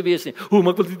Jesus te wees nie.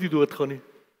 Maar ek wil nie doodgaan nie.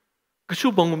 Ek is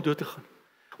so bang om dood te gaan.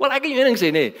 Wel, ek kan jou een ding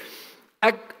sê, nee.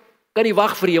 Ek kan nie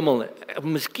wag vir die hemel nie.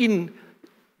 Miskien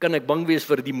kan ek bang wees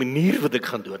vir die manier wat ek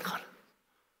gaan doodgaan.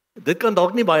 Dit kan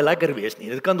dalk nie baie lekker wees nie.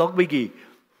 Dit kan dalk bietjie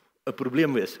 'n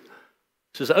probleem wees.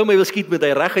 Soos 'n ou my wil skiet met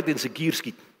hy reguit en sekuur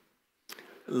skiet.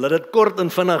 Laat dit kort en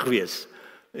vinnig wees.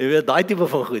 Jy weet, daai tipe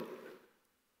van goed.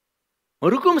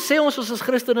 Maar hoekom sê ons is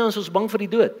Christene en ons bang vir die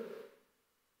dood?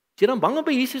 Is jy dan bang om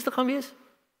by Jesus te gaan wees?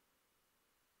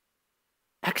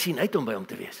 Ek sien uit om by hom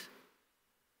te wees.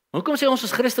 Hoekom sê ons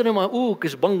is Christene, maar ek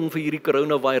is bang vir hierdie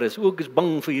coronavirus, ek is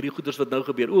bang vir hierdie goeders wat nou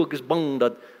gebeur, ek is bang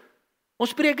dat... Ons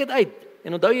spreek dit uit,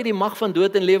 en onthou jy die mag van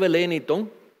dood en lewe lê in die tong,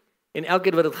 en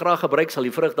elkeen wat dit graag gebruik, sal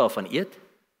die vrug daarvan eet.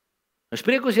 Nou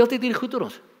spreek ons heeltyd hierdie goed oor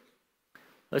ons.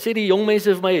 Nou sê die jong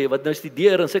mense vir my, wat nou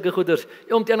studeer en sulke goeders,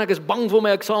 omtrent ek is bang vir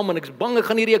my eksamen, ek is bang ek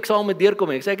gaan hierdie eksamen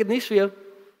deurkom. Ek sê ek het nuus vir jou.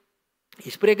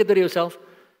 Jy spreek dit oor jouself.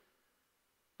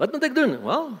 Wat moet ek doen?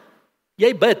 Wel,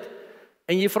 jy bid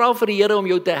en jy vra vir die Here om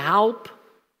jou te help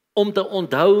om te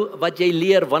onthou wat jy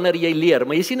leer wanneer jy leer.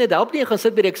 Maar jy sien dit help nie, jy gaan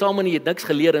sit by die eksamen en jy het niks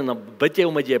geleer en dan bid jy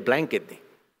omdat jy 'n blank het nie.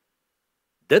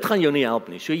 Dit gaan jou nie help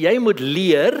nie. So jy moet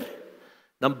leer,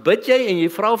 dan bid jy en jy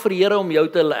vra vir die Here om jou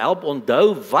te help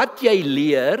onthou wat jy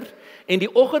leer, en die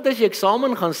oggend as jy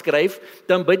eksamen gaan skryf,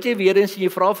 dan bid jy weer eens en jy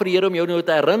vra vir die Here om jou nou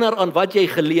te herinner aan wat jy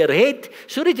geleer het,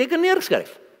 sodat jy kan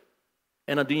neerskryf.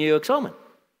 En dan doen jy jou eksamen.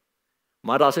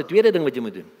 Maar daar's 'n tweede ding wat jy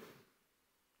moet doen.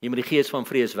 Jy moet die gees van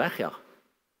vrees wegjaag.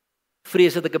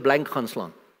 Vrees dat ek 'n blank gaan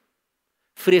slaan.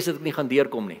 Vrees dat ek nie gaan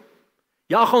deurkom nie.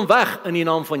 Jaag hom weg in die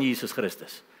naam van Jesus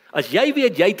Christus. As jy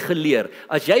weet jy het geleer,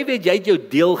 as jy weet jy het jou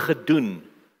deel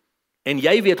gedoen, en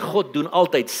jy weet God doen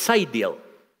altyd sy deel,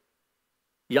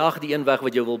 jaag die een weg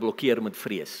wat jou wil blokkeer met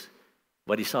vrees,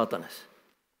 wat die Satan is.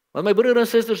 Want my broer en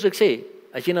susters, ek sê,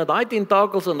 as jy na daai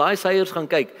tentakels en daai seiers gaan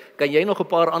kyk, kan jy nog 'n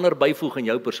paar ander byvoeg in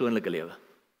jou persoonlike lewe.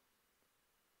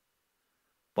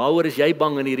 Waaroor is jy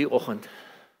bang in hierdie oggend?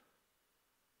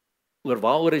 Oor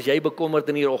waaroor is jy bekommerd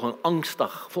in hierdie oggend?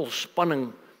 Angstig, vol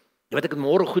spanning. Jy weet ek het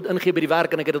môre goed ingegee by die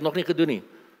werk en ek het dit nog nie gedoen nie.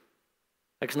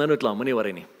 Ek is nou net klaar, moenie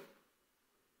worry nie.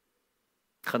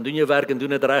 Gaan doen jou werk en doen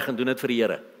dit reg en doen dit vir die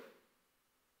Here.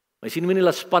 Maar jy sien, moenie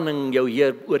laat spanning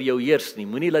oor jou heers nie.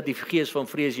 Moenie laat die gees van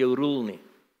vrees jou roel nie.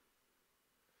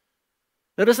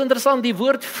 Nou dis interessant, die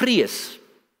woord vrees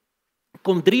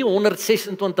kom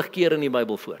 326 keer in die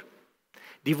Bybel voor.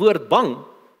 Die woord bang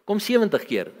kom 70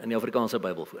 keer in die Afrikaanse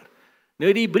Bybel voor.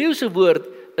 Nou die Hebreëse woord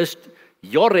is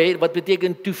Yore, wat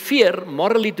beteken to fear,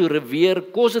 morally to revere,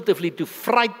 causatively to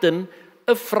frighten,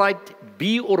 affright,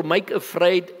 be or make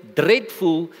afraid,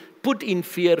 dreadful, put in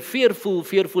fear, fearful,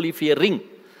 fearfully fearing.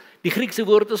 Die Griekse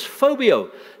woord is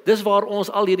phobio. Dis waar ons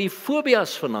al hierdie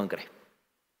fobias vandaan kry.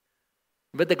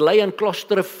 Weet ek ly aan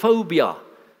claustrofobia.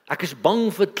 Ek is bang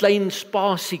vir klein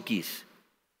spasietjies.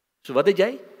 So wat het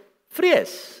jy?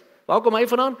 Vrees. Waar kom hy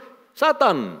vandaan?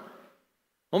 Satan.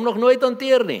 Hom nog nooit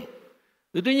hanteer nie.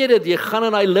 Hoe doen jy dit? Jy gaan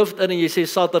in hy lift in en jy sê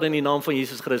Satan in die naam van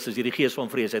Jesus Christus, hierdie gees van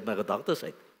vrees uit my gedagtes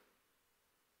uit.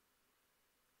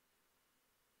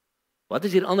 Wat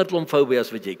is hier ander klomp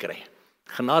fobias wat jy kry?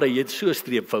 Genade, jy het so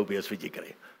streepfobias wat jy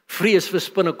kry. Vrees vir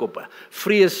spinnekoppe,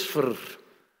 vrees vir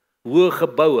hoë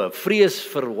geboue, vrees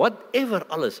vir whatever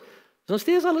alles. Is nog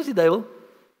steeds alles die duiwel?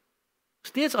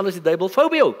 Steeds al is die duiwel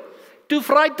phobio, to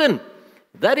frighten.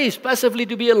 That is passively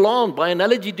to be alarmed, by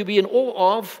analogy to be in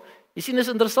awe of. Jy sien, is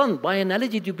interessant, by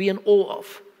analogy to be in awe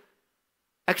of.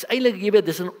 Ek's eintlik, jy weet,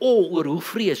 dis in awe oor hoe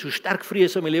sterk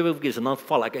vrees in my lewe is, en dan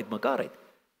val ek uit mekaar uit.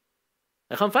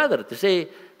 Hy gaan verder, te sê,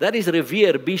 that is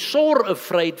revere, be sore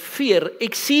afraid, fear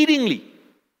exceedingly.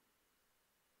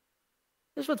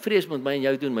 Dis wat vrees met my en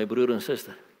jou doen, my broer en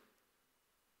suster.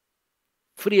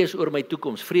 Vrees oor my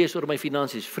toekoms, vrees oor my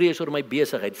finansies, vrees oor my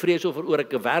besigheid, vrees oor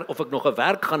ek nog 'n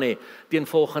werk gaan hê teen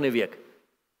volgende week.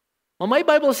 Maar my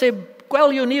Bybel sê,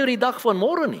 kwel jou nie oor die dag van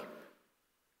môre nie.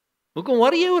 Hoekom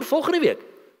worry jy oor volgende week?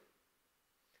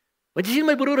 Want jy sien,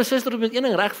 my broer en suster, moet een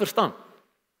ding reg verstaan.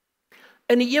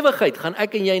 In die ewigheid gaan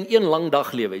ek en jy in een lang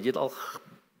dag lewe. Het jy al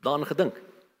daaraan gedink?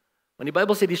 Want die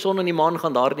Bybel sê die son en die maan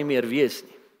gaan daar nie meer wees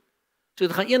nie. So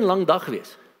dit gaan een lang dag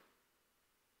wees.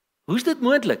 Hoe is dit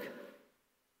moontlik?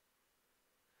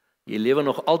 Jy lewe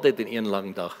nog altyd in een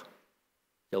lang dag.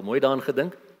 Jy al mooi daaraan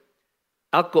gedink?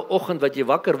 Elke oggend wat jy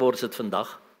wakker word, is dit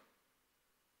vandag.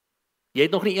 Jy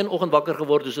het nog nie een oggend wakker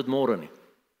geword, is dit môre nie.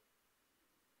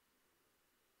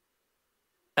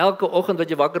 Elke oggend wat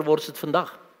jy wakker word, is dit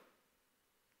vandag.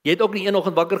 Jy het ook nie een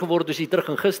oggend wakker geword, dus jy terug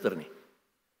in gister nie.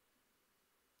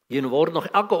 Jy word nog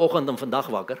elke oggend en vandag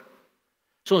wakker.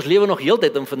 So ons lewe nog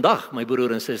heeltyd in vandag, my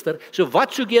broer en suster. So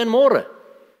wat soek jy in môre?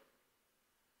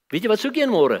 Weet jy wat soek jy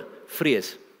in môre?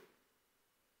 Vrees.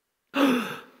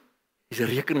 Dis 'n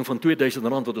rekening van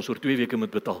R2000 wat ons oor 2 weke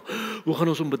moet betaal. Hoe gaan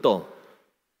ons hom betaal?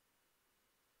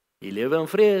 Jy lewe in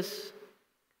vrees.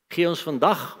 Gee ons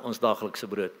vandag ons daaglikse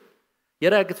brood.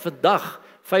 Here, ek het vandag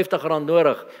R50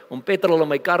 nodig om petrol in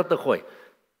my kar te gooi.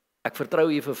 Ek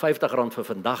vertrou U vir R50 vir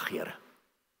vandag, Here.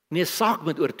 Nie 'n saak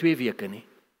met oor 2 weke nie.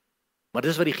 Maar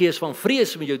dis wat die gees van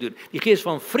vrees met jou doen. Die gees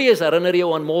van vrees herinner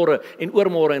jou aan môre en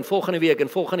oormôre en volgende week en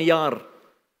volgende jaar.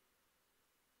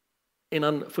 En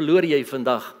dan verloor jy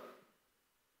vandag.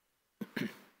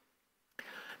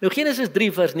 Nou Genesis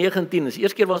 3 vers 19 is die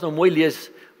eerste keer waar ons nou mooi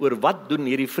lees oor wat doen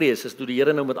hierdie vrees. Is toe die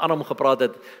Here nou met Adam gepraat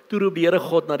het, toe roep die Here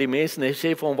God na die mens en hy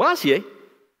sê vir hom, "Waar is jy?"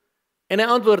 En hy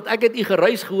antwoord, "Ek het u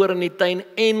geruis gehoor in die tuin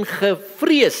en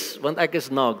gevrees, want ek is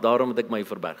naak, daarom het ek my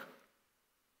verberg."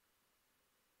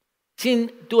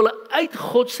 Sien, toe hulle uit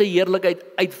God se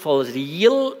heerlikheid uitval, is die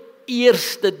heel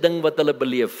eerste ding wat hulle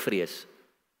beleef, vrees.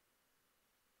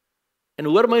 En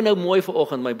hoor my nou mooi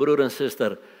vanoggend, my broer en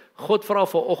suster, God vra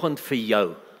vanoggend vir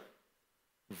jou,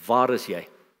 waar is jy?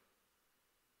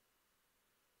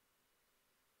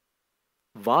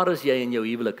 Waar is jy in jou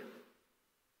huwelik?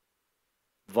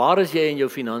 Waar is jy in jou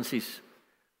finansies?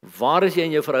 Waar is jy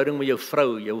in jou verhouding met jou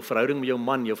vrou, jou verhouding met jou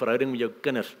man, jou verhouding met jou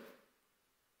kinders?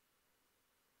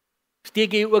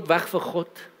 Steek jy ook weg vir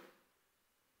God?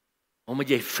 Omdat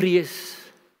jy vrees?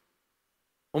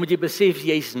 Omdat jy besef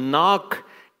jy's naak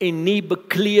en nie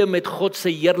bekleed met God se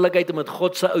heerlikheid en met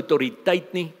God se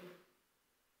autoriteit nie?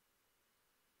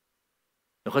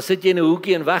 Nou gaan sit jy in 'n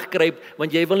hoekie en wegkruip,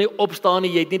 want jy wil nie opstaan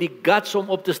nie, jy het nie die guts om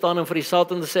op te staan en vir die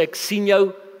Satan te sê, ek sien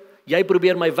jou, jy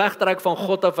probeer my wegtrek van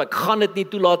God af, ek gaan dit nie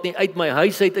toelaat nie, uit my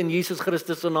huis uit in Jesus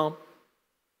Christus se naam.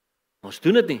 Ons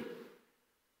doen dit nie.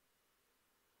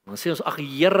 Dan sê ons, ag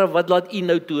Here, wat laat U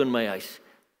nou toe in my huis?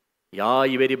 Ja,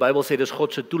 jy weet, die Bybel sê, dis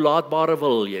God se toelaatbare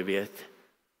wil, jy weet.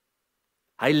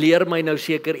 Hy leer my nou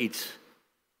seker iets.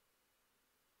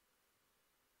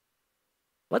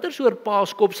 Watter soort pa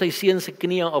skop sy seun se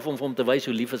knieë af om vir hom te wys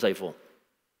hoe lief is hy vir hom?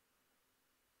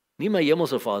 Nie my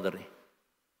hemelse Vader nie.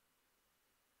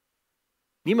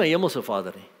 Nie my hemelse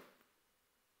Vader nie.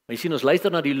 Maar jy sien, ons luister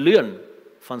na die leuen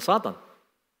van Satan.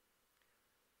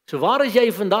 So waar is jy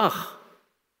vandag,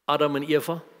 Adam en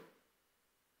Eva?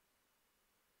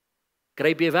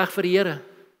 Kruip jy weg vir die Here?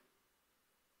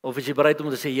 Of is jy bereid om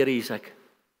te sê, Here, hier is ek.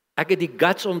 Ek het die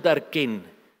guts om te erken,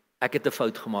 ek het 'n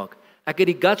fout gemaak. Ek het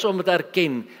die guts om te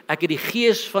erken, ek het die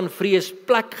gees van vrees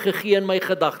plek gegee in my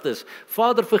gedagtes.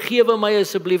 Vader, vergewe my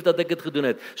asseblief dat ek dit gedoen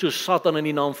het. So Satan, in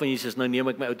die naam van Jesus, nou neem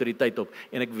ek my autoriteit op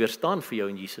en ek weerstaan vir jou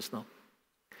in Jesus naam.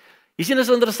 Jy sien, dit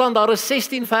is interessant, daar is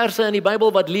 16 verse in die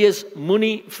Bybel wat lees,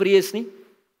 moenie vrees nie.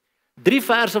 3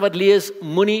 verse wat lees,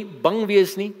 moenie bang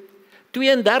wees nie.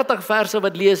 32 verse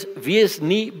wat lees, wees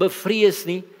nie bevrees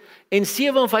nie. En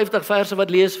 57 verse wat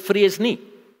lees, vrees nie.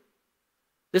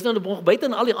 Dis nou nog buite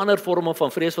in al die ander vorme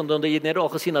van vrees, want jy het net al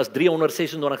gesien as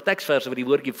 326 teksverse wat die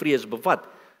woordjie vrees bevat.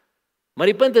 Maar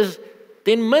die punt is,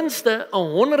 ten minste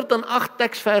 108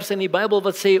 teksverse in die Bybel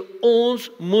wat sê, ons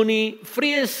moenie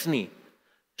vrees nie.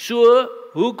 So,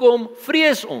 hoekom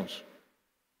vrees ons?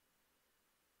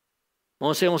 Maar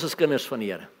ons sê ons is kinders van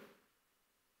die Here.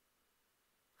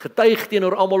 Getuig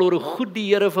teenoor almal oor hoe goed die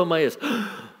Here vir my is.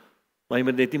 Maar jy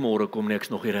moet net nie môre kom nie, ek's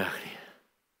nog nie reg nie.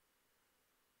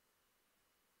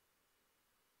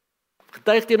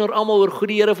 Getuig teenoor almal oor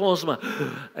goed die Here vir ons, maar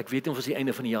ek weet nie of ons die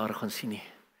einde van die jaar gaan sien nie.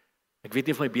 Ek weet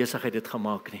nie of my besigheid dit gaan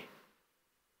maak nie.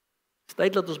 Dis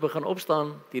tyd dat ons begin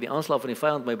opstaan teen die aanslag van die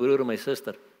vyand, my broer en my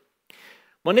suster.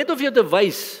 Maar net om vir jou te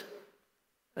wys,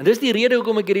 en dis die rede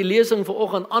hoekom ek hierdie lesing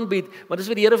vanoggend aanbied, want dis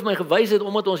wat die Here vir my gewys het,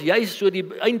 omdat ons juis so die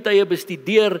eindtye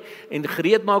bestudeer en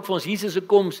gereed maak vir ons Jesus se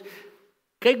koms.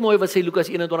 Kyk mooi wat sê Lukas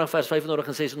 21 vers 25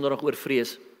 en 26 oor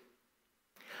vrees.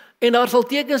 En daar sal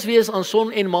tekens wees aan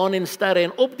son en maan en sterre,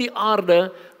 en op die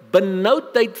aarde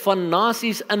benoudheid van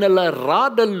nasies in hulle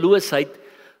radeloosheid,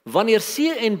 wanneer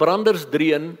see en branders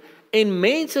dreun, en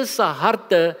mense se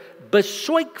harte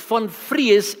besoek van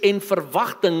vrees en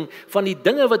verwagting van die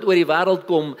dinge wat oor die wêreld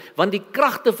kom, want die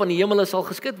kragte van die hemele sal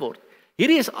geskit word.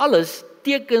 Hierdie is alles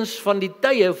tekens van die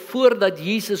tye voordat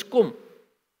Jesus kom.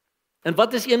 En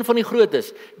wat is een van die grootes?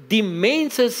 Die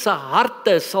mense se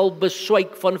harte sal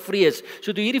besoek van vrees. So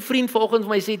toe hierdie vriend vanoggend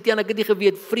vir my sê, "Tiaan, ek het nie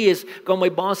geweet vrees kan my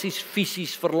basies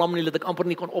fisies verlam nie, dat ek amper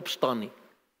nie kon opstaan nie."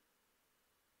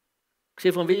 Ek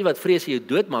sê van, weet jy wat, vrees jou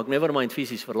doodmaak, never mind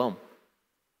fisies verlam.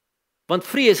 Want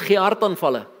vrees gee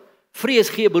hartaanvalle. Vrees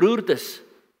gee beroertes.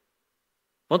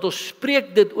 Want ons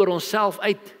spreek dit oor onsself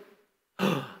uit.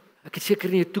 Ek het seker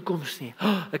nie 'n toekoms nie.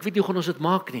 Ek weet nie hoe gaan ons dit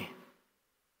maak nie.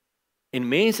 En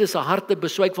mense se harte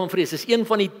besoek van vrees. Dis een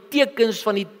van die tekens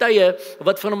van die tye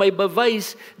wat van my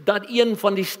bewys dat een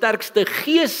van die sterkste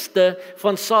geeste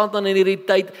van Satan in hierdie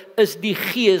tyd is die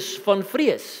gees van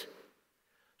vrees.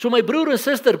 So my broer en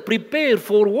suster, prepare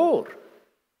for war.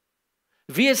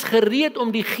 Wees gereed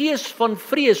om die gees van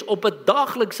vrees op 'n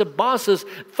daaglikse basis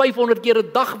 500 keer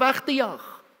 'n dag weg te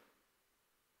jaag.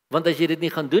 Want as jy dit nie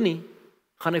gaan doen nie,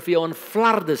 gaan hy vir jou in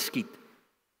flarde skiet.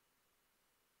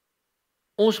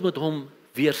 Ons moet hom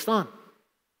weerstaan.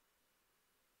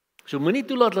 So moenie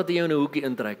toelaat dat hy jou in 'n hoekie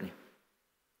intrek nie.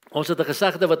 Ons het 'n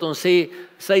gesegde wat ons sê,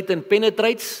 Satan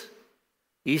penetrates,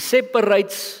 he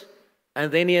separates,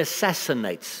 and then he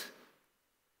assassinates.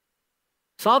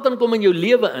 Satan kom in jou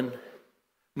lewe in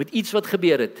met iets wat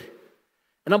gebeur het.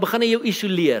 En dan begin hy jou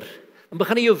isoleer. Dan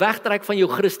begin hy jou wegtrek van jou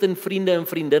Christen vriende en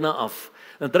vriendinne af.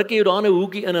 Dan druk hy jou daar in 'n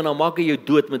hoekie in en dan maak hy jou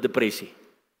dood met depressie.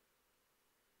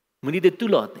 Moenie dit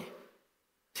toelaat nie.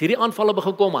 As hierdie aanvalle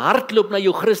begin kom, hardloop na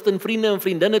jou Christen vriende en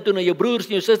vriendinne toe, na jou broers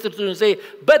en jou susters toe en sê,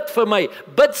 bid vir my,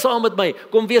 bid saam met my,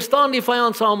 kom weerstaan die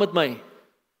vyand saam met my.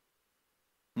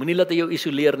 Moenie laat hy jou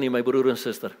isoleer nie, my broer en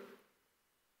suster.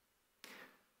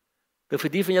 Vir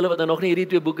die van julle wat nou nog nie hierdie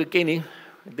twee boeke ken nie,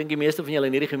 ek dink die meeste van julle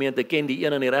in hierdie gemeente ken die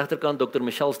een aan die regterkant, Dr.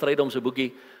 Michelle Strydom se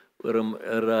boekie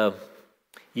oor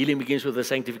Healing Begins with the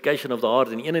Sanctification of the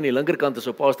Heart, en een aan die linkerkant is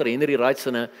op Pastor Henry Wright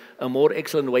se A More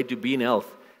Excellent Way to Be in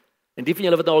Health. En die van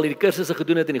julle wat al hierdie kursusse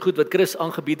gedoen het en die goed wat Chris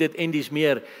aangebied het en dis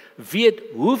meer, weet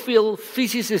hoeveel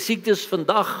fisiese siektes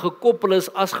vandag gekoppel is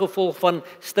as gevolg van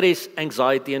stress,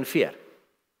 anxiety en fear.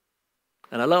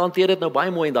 En hulle hanteer dit nou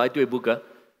baie mooi in daai twee boeke.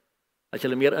 As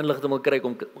julle meer inligting wil kry,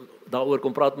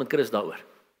 kom praat met Chris daaroor.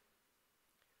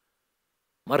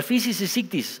 Maar fisiese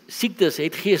siektes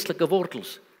het geestelike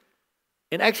wortels.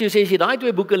 En ek sê as jy daai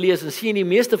twee boeke lees, dan sien jy die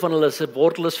meeste van hulle se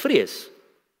wortel is vrees.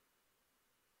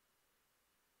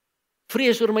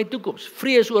 Vrees oor my toekoms,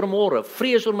 vrees oor môre,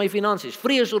 vrees oor my finansies,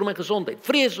 vrees oor my gesondheid,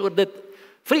 vrees oor dit,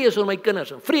 vrees oor my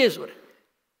kinders en vrees oor.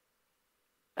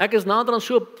 Ek is naderhand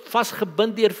so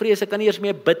vasgebind deur vrees, ek kan nie eers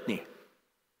meer bid nie.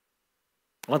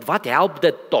 Want wat help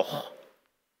dit tog?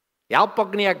 Help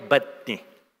ook nie ek bid nie.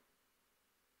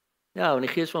 Ja, en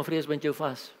die gees van vrees bind jou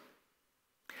vas.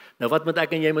 Nou wat moet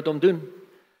ek en jy met hom doen?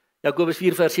 Jakobus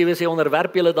 4 vers 7 sê,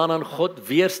 onderwerp julle dan aan God,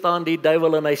 weerstaan die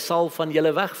duiwel en hy sal van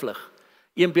julle wegvlug.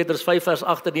 1 Petrus 5 vers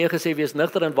 8 en 9 sê, wees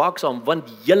nigter en waaksaam, want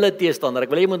julle teestander, ek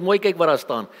wil jy moet mooi kyk wat daar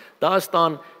staan. Daar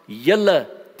staan julle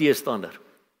teestander.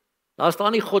 Daar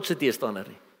staan nie God se teestander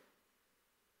nie.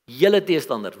 Julle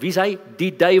teestander. Wie is hy?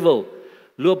 Die duiwel.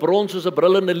 Loop rond soos 'n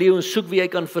brullende leeu en soek wie hy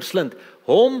kan verslind.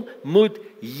 Hom moet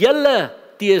julle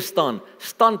teestaan,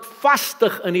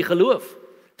 standvastig in die geloof.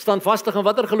 Standvastig in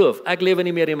watter geloof? Ek lewe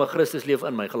nie meer nie, maar Christus leef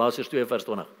in my. Galasiërs 2 vers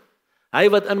 20. Hy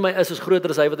wat in my is groter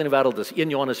as hy wat in die wêreld is. 1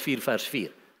 Johannes 4 vers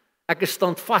 4. Ek is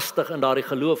standvastig in daardie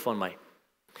geloof van my.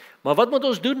 Maar wat moet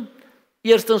ons doen?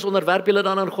 Eerstens onderwerp julle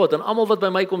dan aan God. En almal wat by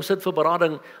my kom sit vir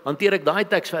berading, hanteer ek daai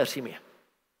teksversie mee.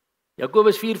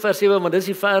 Jakobus 4 vers 7, want dis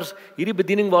die vers, hierdie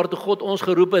bediening waartoe God ons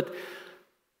geroep het,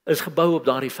 is gebou op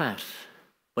daardie vers.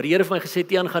 Maar die Here het my gesê,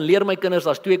 Tiaan, gaan leer my kinders,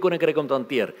 daar's 2 koninkryke om te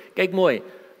hanteer. Kyk mooi.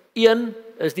 1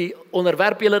 is die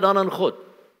onderwerp julle dan aan God.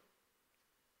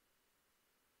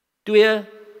 2,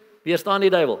 weerstaan die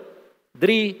duiwel.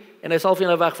 3, en hy sal vir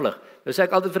julle wegvlug. Nou sê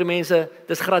ek altyd vir mense,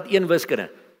 dis graad 1 wiskunde.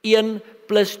 1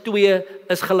 plus 2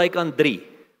 is gelyk aan 3.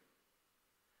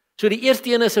 So die eerste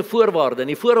een is 'n voorwaarde, en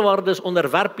die voorwaarde is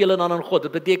onderwerp julle dan aan God.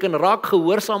 Dit beteken raak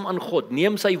gehoorsaam aan God,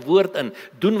 neem sy woord in,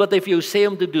 doen wat hy vir jou sê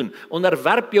om te doen,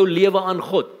 onderwerp jou lewe aan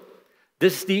God.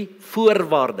 Dis die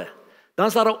voorwaarde. Dan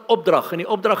is daar 'n opdrag, en die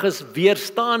opdrag is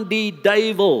weerstaan die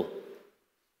duiwel.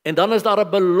 En dan is daar 'n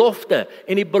belofte,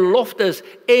 en die belofte is,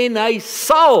 en hy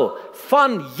sal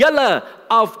van julle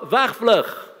af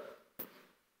wegvlug.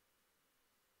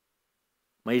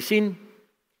 Maar jy sien,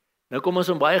 nou kom ons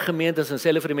in baie gemeentes en sê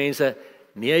hulle vir die mense,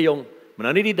 nee jong, moet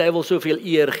nou nie die duiwel soveel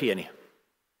eer gee nie.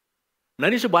 Nou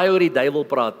nie so baie oor die duiwel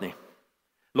praat nie.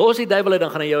 Los die duiwel uit,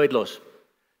 dan gaan hy jou uitlos.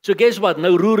 So guess what,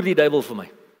 nou roer die duiwel vir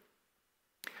my.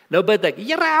 Nou bid ek,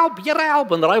 Here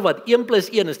help, en raai wat, 1 +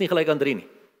 1 is nie gelyk aan 3 nie.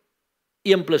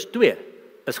 1 + 2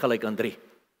 is gelyk aan 3.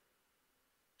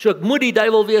 So ek moet die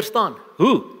duiwel weerstaan.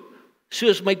 Hoe?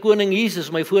 Soos my koning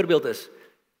Jesus my voorbeeld is.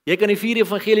 Jy kan die 4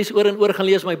 evangelies oor en oor gaan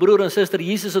lees, my broer en suster,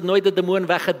 Jesus het nooit 'n demoon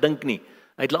weggedink nie.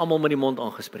 Hy het hulle almal met die mond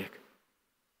aangespreek.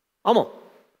 Almal.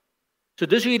 So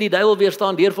dis hoe jy die duiwel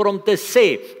weerstaan, deur vir hom te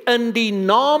sê, in die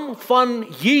naam van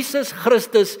Jesus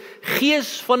Christus,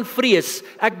 gees van vrees,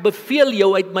 ek beveel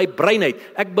jou uit my brein uit,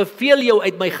 ek beveel jou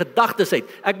uit my gedagtes uit,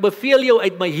 ek beveel jou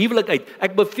uit my huwelik uit,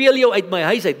 ek beveel jou uit my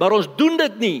huis uit, maar ons doen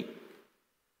dit nie.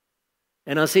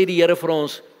 En dan sê die Here vir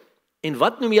ons, en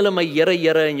wat noem julle my Here,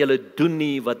 Here, en julle doen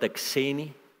nie wat ek sê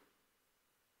nie?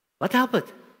 Wat help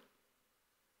dit?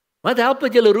 Wat help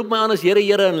dit julle roep my aan as Here,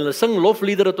 Here, en hulle sing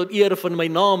lofliedere tot eer van my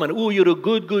naam, en you're a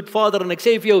good Father, en ek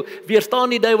sê vir jou, weerstaan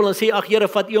die duiwel, en sê, ag Here,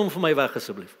 vat U hom vir my weg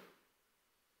asseblief.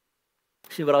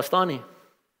 Sien wat daar staan nie?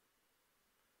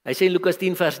 Hy sê in Lukas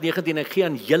 10 vers 19, ek gee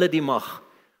aan julle die mag,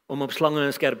 om op slange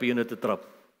en skorpioene te trap,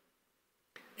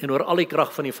 en oor al die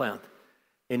krag van die vyand,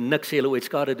 en niks sê julle ooit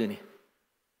skade doen nie.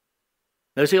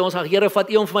 Nou sê ons, ag Here, vat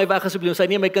U hom vir my weg asseblief. Ons sê,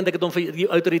 nee my kind, ek het hom vir die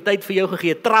autoriteit vir jou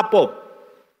gegee, trap hom.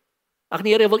 Ag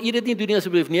nee Here, wil U dit nie doen nie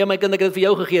asseblief? Nee my kind, ek het dit vir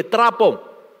jou gegee, trap hom.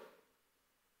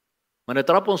 Maar nou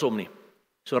trap ons hom nie.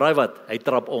 So raai wat, hy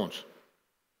trap ons.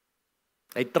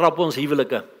 Hy trap ons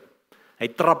huwelike. Hy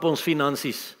trap ons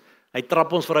finansies. Hy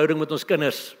trap ons verhouding met ons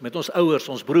kinders, met ons ouers,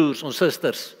 ons broers, ons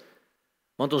susters.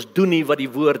 Want ons doen nie wat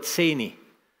die woord sê nie.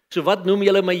 So wat noem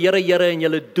julle my Here, Here, en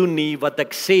julle doen nie wat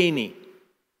ek sê nie?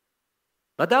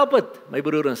 Wat help dit, my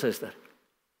broer en suster?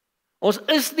 Ons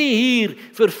is nie hier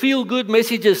vir feel good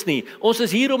messages nie. Ons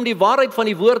is hier om die waarheid van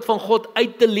die woord van God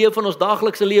uit te leef in ons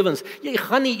daaglikse lewens. Jy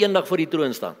gaan nie eendag voor die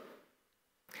troon staan.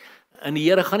 En die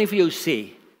Here gaan nie vir jou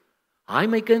sê, "Haai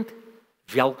my kind,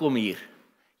 welkom hier."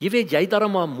 Jy weet, jy het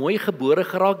darem maar mooi gebore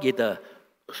geraak, jy het 'n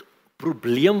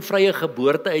probleemvrye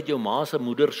geboorte uit jou ma se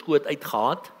moederskoot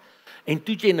uitgehad. En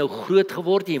toe jy nou groot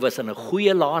geword, jy was in 'n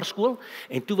goeie laerskool,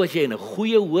 en toe was jy in 'n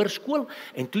goeie hoërskool,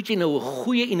 en toe jy nou 'n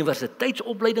goeie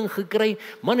universiteitsopleiding gekry,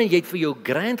 man, en jy het vir jou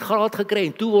grantgraad gekry,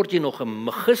 en toe word jy nog 'n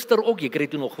magister ook, jy kry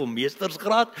toe nog 'n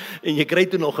meestersgraad, en jy kry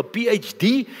toe nog 'n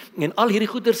PhD, en al hierdie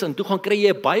goeders, en toe gaan kry jy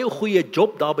 'n baie goeie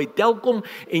job daar by Telkom,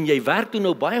 en jy werk toe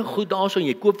nou baie goed daarso, en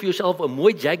jy koop vir jouself 'n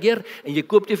mooi Jaguar, en jy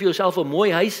koop toe vir jouself 'n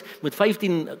mooi huis, met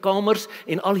 15 kamers,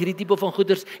 en al hierdie tipe van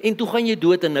goeders, en toe gaan jy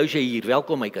dood, en nou is jy hier,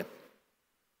 welkom my kind.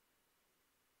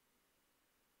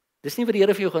 Dis nie wat die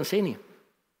Here vir jou gaan sê nie.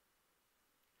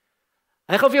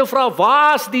 Hy gaan vir jou vra,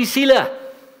 waar is die siele?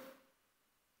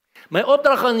 My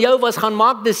opdrag aan jou was, gaan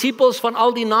maak disippels van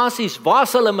al die nasies. Waar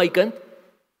is hulle, my kind?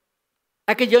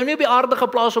 Ek het jou nie op die aarde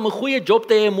geplaas om 'n goeie job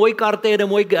te hê, 'n mooi kar te hê en 'n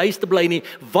mooi huis te bly nie.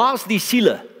 Waar is die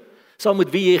siele saam met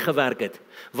wie jy gewerk het?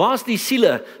 Waar is die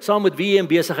siele saam met wie jy in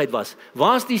besigheid was?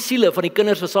 Waar is die siele van die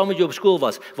kinders wat saam met jou op skool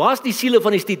was? Waar is die siele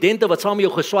van die studente wat saam met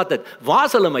jou geswat het? Waar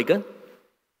is hulle, my kind?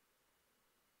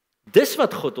 Dis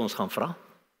wat God ons gaan vra.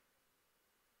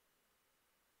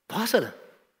 Waar is hulle?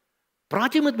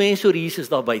 Praat jy met mense oor Jesus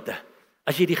daar buite,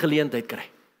 as jy die geleentheid kry?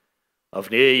 Of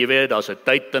nee, jy weet, daar's 'n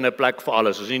tyd en 'n plek vir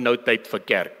alles, ons is nie nou tyd vir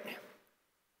kerk nie.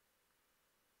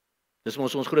 Dis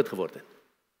mos ons groot geword het.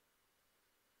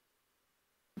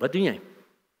 Wat doen jy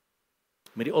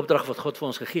met die opdrag wat God vir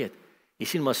ons gegee het? Jy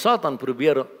sien, maar Satan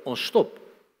probeer ons stop.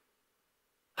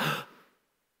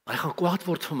 Hy gaan kwaad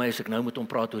word vir my as ek nou met hom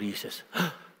praat oor Jesus.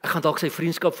 Ek gaan dalk sy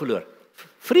vriendskap verloor.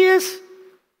 Vrees.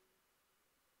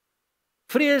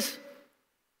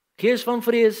 Gees van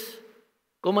vrees.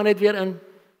 Kom maar net weer in.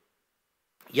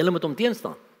 Julle moet hom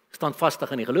teenstaan. Staan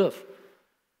vastig in die geloof.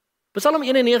 Psalm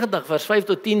 91 vers 5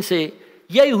 tot 10 sê,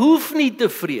 jy hoef nie te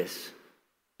vrees.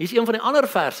 Hier is een van die ander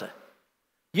verse.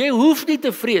 Jy hoef nie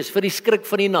te vrees vir die skrik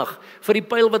van die nag, vir die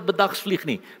pyl wat bedags vlieg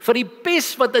nie, vir die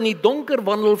pes wat in die donker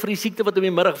wandel, vir die siekte wat in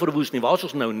die middag verwoes nie. Waar is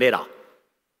ons nou net daar?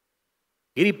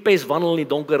 Hierdie pes wandel in die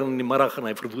donker en in die middag en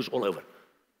hy verwoes all over.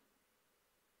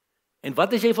 En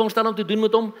wat is jy veronderstel om te doen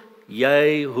met hom?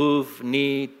 Jy hoef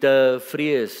nie te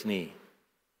vrees nie.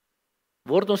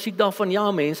 Word ons siek daarvan?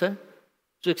 Ja, mense.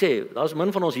 So ek sê, daar's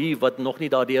min van ons hier wat nog nie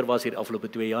daardeur was hier afgelope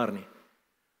 2 jaar nie.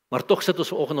 Maar tog sit ons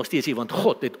vanoggend nog steeds hier, want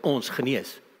God het ons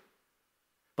genees.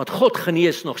 Want God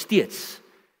genees nog steeds.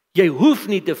 Jy hoef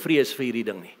nie te vrees vir hierdie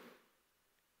ding nie.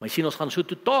 Maar jy sien, ons gaan so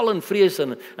totaal in vrees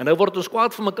en nou word ons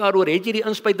kwaad vir mekaar oor, het jy die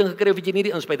inspuiting gekry of het jy nie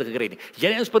die inspuiting gekry nie? As jy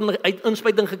die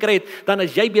inspuiting gekry het, dan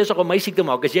is jy besig om my siek te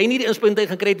maak. As jy nie die inspuiting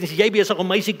gekry het, is jy besig om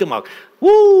my siek te maak.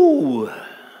 Woe!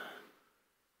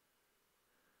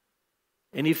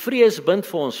 En die vrees bind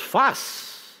vir ons vas.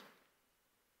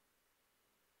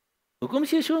 Hoekom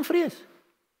is jy so in vrees?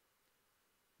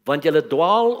 Want julle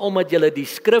dwaal omdat julle die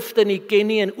skrifte nie ken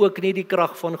nie en ook nie die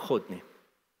krag van God nie.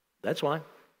 That's why.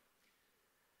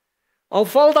 Al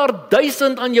val daar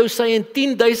 1000 aan jou sy en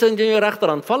 10,000 in jou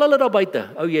regterhand, val hulle daar buite.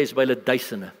 O, jy is by hulle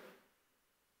duisende.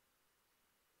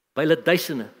 By hulle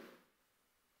duisende.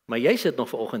 Maar jy sit nog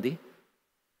vanoggend hier.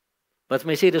 Wat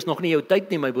vir my sê, dis nog nie jou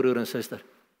tyd nie, my broer en suster.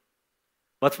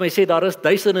 Wat vir my sê, daar is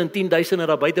duisende en 10,000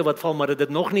 daar buite wat val, maar dit het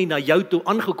nog nie na jou toe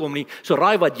aangekom nie. So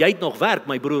raai wat, jy het nog werk,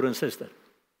 my broer en suster.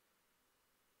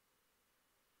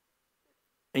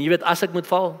 En jy weet, as ek moet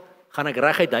val, gaan ek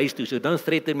reguit huis toe, so don't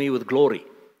threaten me with glory.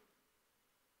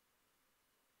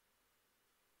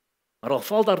 Maar al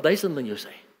val daar 1000 in jou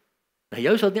sy, na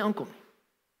jou sal dit nie aankom nie.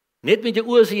 Net met jou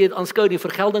oë sê jy het aanskou die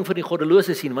vergelding van die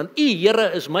goddelose sien, want U, Here,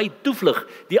 is my toevlug,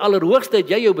 die Allerhoogste het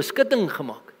jy jou beskutting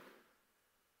gemaak.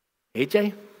 Het jy?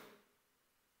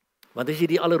 Want as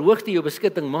jy die Allerhoogste jou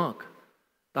beskutting maak,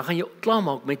 dan gaan jy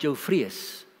klaarmaak met jou vrees.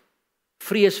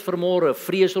 Vrees vir môre,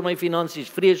 vrees oor my finansies,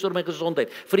 vrees oor my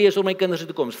gesondheid, vrees oor my kinders se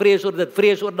toekoms, vrees oor dit,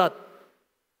 vrees oor dat.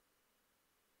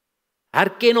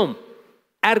 Erken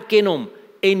hom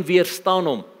en weerstaan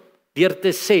hom, deur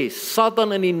te sê, Satan,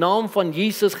 in die naam van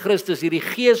Jesus Christus, hierdie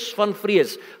gees van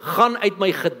vrees, gaan uit my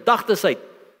gedagtes uit.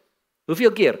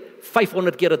 Hoeveel keer?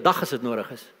 500 keer 'n dag as dit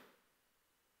nodig is.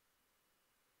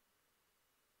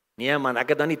 Nee man, ek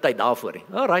het dan nie tyd daarvoor nie.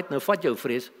 Alright, nou vat jou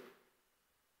vrees.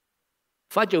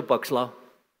 Vat jou pak sla.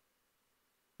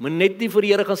 Moet net nie vir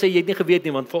die Here gaan sê jy het nie geweet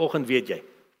nie, want vanoggend weet jy.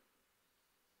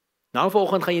 Nou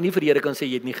vanoggend gaan jy nie vir die Here kan sê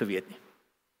jy het nie geweet nie.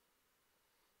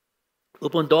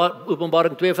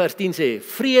 Openbaring 2 vers 10 sê,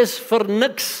 vrees vir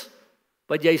niks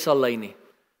wat jy sal ly nie.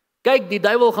 Kyk, die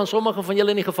duiwel gaan sommige van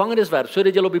julle in die gevangenis werp,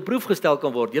 sodat julle op die proef gestel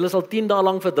kan word. Julle sal 10 dae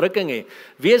lank verdrukking hê.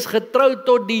 Wees getrou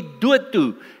tot die dood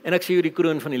toe, en ek sê jou die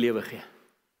kroon van die lewe gee.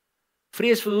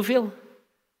 Vrees vir hoeveel?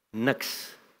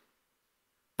 Niks.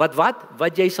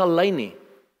 Wat jy sal ly nie.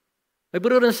 My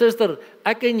broer en suster,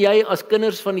 ek en jy as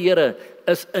kinders van die Here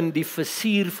is in die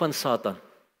visuur van Satan.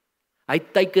 Hy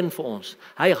teiken vir ons,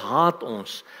 hy haat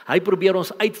ons, hy probeer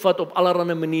ons uitvat op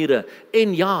allerlei maniere,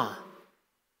 en ja,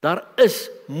 daar is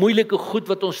moeilike goed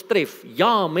wat ons tref,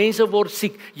 ja, mense word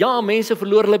siek, ja, mense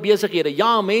verloor hulle besighede,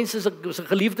 ja, mense se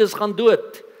geliefdes gaan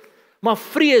dood, maar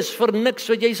vrees vir niks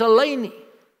wat jy sal ly nie.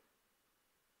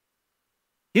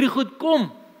 Hierdie goed kom,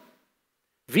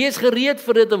 wees gereed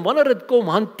vir dit, en wanneer dit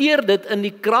kom, hanteer dit in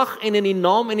die krag en in die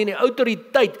naam en in die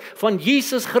autoriteit van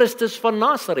Jesus Christus van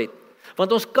Nasaret.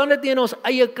 Want ons kan dit nie in ons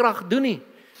eie krag doen nie.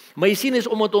 Maar jy sien, is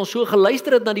omdat ons so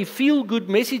geluister het na die feel good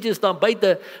messages daar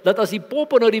buite, dat as die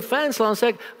poppe nou die fans slaan,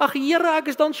 sê ek, ag Here,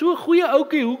 ek is dan so 'n goeie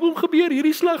ouetjie, hoekom gebeur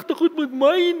hierdie slegte goed met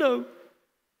my nou?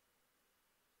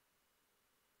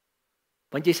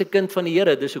 Want jy's 'n kind van die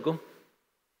Here, dis hoekom.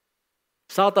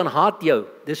 Satan haat jou,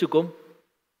 dis hoekom.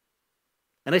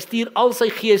 En hy stuur al sy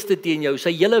geeste teen jou,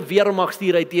 sy hele weermag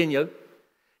stuur hy teen jou.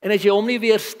 En as jy hom nie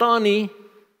weerstaan nie,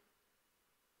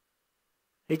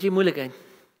 het jy moeilikheid.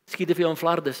 Skiet vir jou in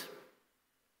flardes.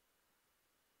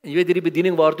 En jy weet hierdie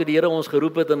bediening waartoe die Here ons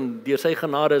geroep het, en deur sy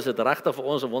genade is dit regtig vir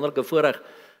ons 'n wonderlike voorreg.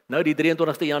 Nou die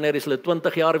 23ste Januarie is hulle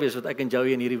 20 jaar wees wat ek en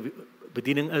Joey in hierdie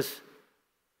bediening is.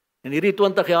 En hierdie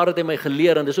 20 jaar het hy my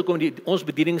geleer, en dis hoekom ons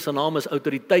bediening se naam is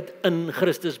Autoriteit in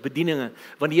Christus Bedieninge.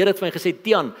 Want die Here het vir my gesê,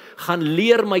 Tiaan, gaan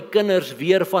leer my kinders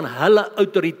weer van hulle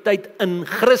autoriteit in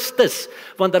Christus,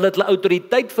 want hulle het hulle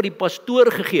autoriteit vir die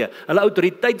pastoor gegee, hulle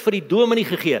autoriteit vir die dominee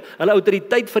gegee, hulle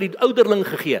autoriteit vir die ouderling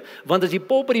gegee, want as die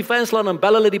pop by die fans slaan, dan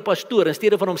bel hulle die pastoor, in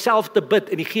steede van homself te bid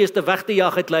en die geeste weg te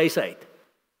jaag uit hulle huise uit.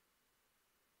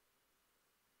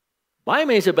 Baie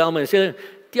mense bel my en sê,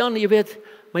 Tiaan, jy weet,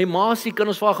 my ma sê, kan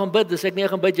ons vir haar gaan bid? Dis ek nie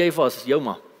gaan bid, jy vas, is jou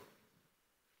ma.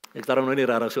 Ek daarom nou nie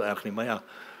regtig so erg nie, maar ja.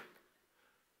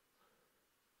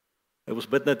 Ons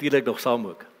bid natuurlik nog saam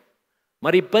ook.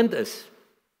 Maar die punt is,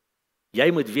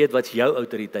 jy moet weet wat is jou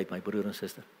autoriteit, my broer en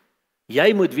suster.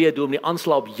 Jy moet weet hoe om die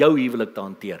aanslag op jou huwelik te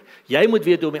hanteer. Jy moet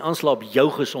weet hoe om die aanslag op jou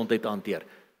gesondheid te hanteer.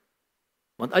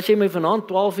 Want as jy my vanaand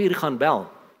 12 uur gaan bel,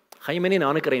 gaan jy my nie in die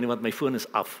hande kry nie, want my foon is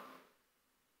af.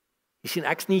 Jy sien,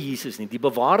 ek's nie Jesus nie, die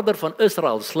bewaarder van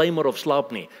Israel, slymer of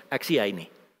slaap nie, ek sien hy nie.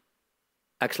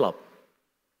 Ek slaap.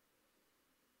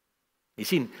 Jy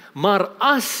sien, maar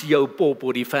as jou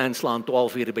popo die fan slaan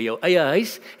 12 uur by jou eie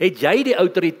huis, het jy die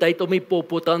autoriteit om die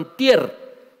popo te hanteer.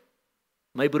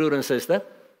 My broer en suster,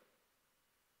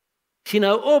 sien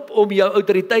nou op om jou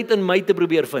autoriteit in my te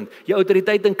probeer vind, jou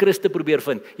autoriteit in Christus te probeer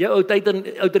vind, jou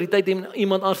autoriteit in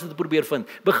iemand anders te probeer vind.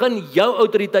 Begin jou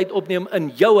autoriteit opneem in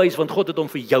jou huis, want God het hom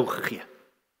vir jou gegee.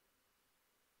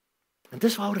 En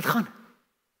dis waaroor dit gaan.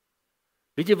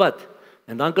 Weet jy wat?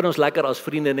 En dan kan ons lekker as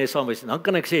vriende net saam wees. Dan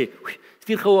kan ek sê,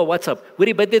 stuur gou 'n WhatsApp.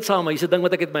 Hoorie, bid net saam, hier's 'n ding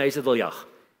wat ek uit my huis uit wil jag.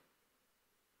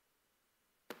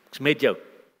 Ek's met jou.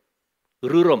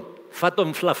 Roer hom, vat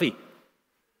hom fluffy.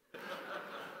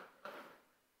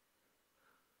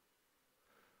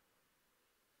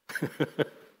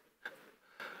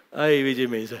 Ai, weet jy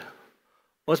mense.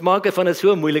 Ons maak van dit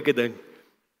so 'n moeilike ding.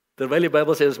 Terwyl die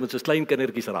Bybel sê ons moet soos klein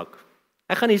kindertjies raak.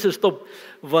 Ek gaan hier so stop,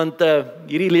 want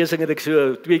hierdie lesing het ek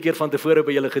so 2 keer van tevore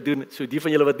by julle gedoen. So die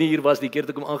van julle wat nie hier was die keer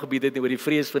toe ek hom aangebied het nie oor die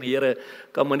vrees van die Here,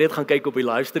 kan maar net gaan kyk op die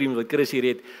livestream wat Chris hier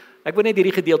het. Ek wil net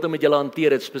hierdie gedeelte met julle hanteer,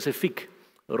 dit spesifiek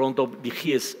rondom die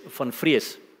gees van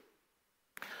vrees.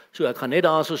 So ek gaan net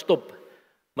daar so stop.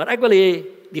 Maar ek wil hê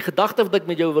die gedagte wat ek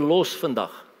met jou wil los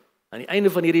vandag, aan die einde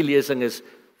van hierdie lesing is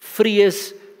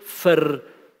vrees vir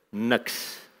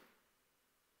niks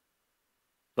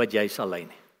wat jy sal ly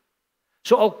nie.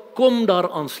 So al kom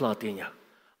daar aanslag teen jou,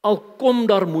 al kom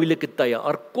daar moeilike tye,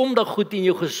 al kom daar goed in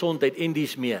jou gesondheid en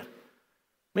dies meer.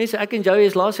 Mense, ek en Joey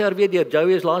is laas jaar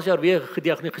weer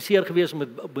gediagnoseer gewees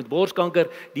met borskanker.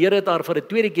 Die Here het haar vir 'n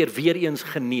tweede keer weer eens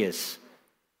genees.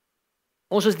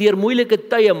 Ons is deur moeilike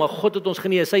tye, maar God het ons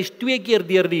genees. Sy is 2 keer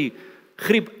deur die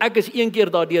griep. Ek is 1 keer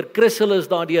daardeur, Christel is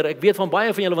daardeur. Ek weet van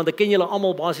baie van julle, want ek ken julle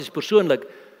almal basies persoonlik.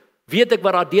 Weet ek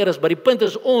wat daardeur is, maar die punt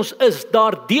is ons is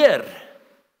daardeur.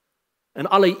 En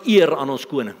alle eer aan ons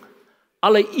koning.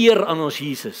 Alle eer aan ons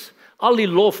Jesus. Al die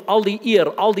lof, al die eer,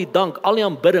 al die dank, al die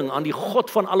aanbidding aan die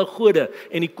God van alle gode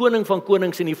en die koning van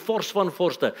konings en die vors van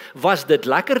vorste. Was dit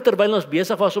lekker terwyl ons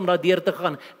besig was om daardeur te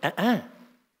gaan?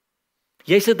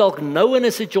 Jy sit dalk nou in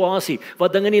 'n situasie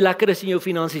wat dinge nie lekker is in jou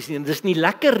finansies nie. Dis nie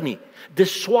lekker nie.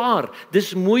 Dis swaar,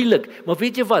 dis moeilik, maar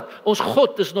weet jy wat? Ons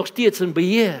God is nog steeds in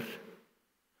beheer.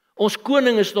 Ons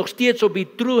koning is nog steeds op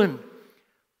die troon.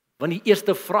 Want die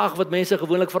eerste vraag wat mense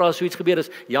gewoonlik vra as so iets gebeur is,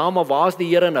 ja, maar waar is die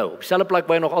Here nou? Op dieselfde plek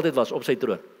waar hy nog altyd was, op sy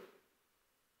troon.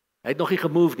 Hy het nog nie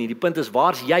gemove nie. Die punt is,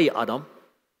 waar's jy, Adam?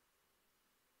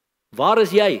 Waar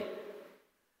is jy?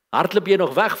 Hardloop jy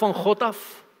nog weg van God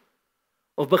af?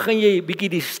 Of begin jy bietjie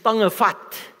die stange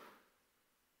vat?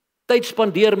 Tyd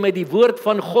spandeer met die woord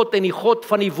van God en die God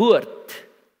van die woord.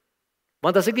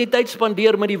 Want as ek nie tyd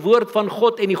spandeer met die woord van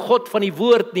God en die God van die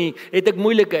woord nie, het ek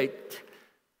moeilikheid.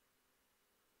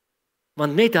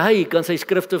 Want net hy kan sy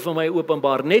skrifte vir my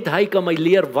openbaar. Net hy kan my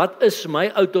leer wat is my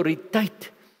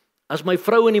autoriteit. As my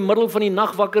vrou in die middel van die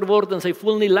nag wakker word en sy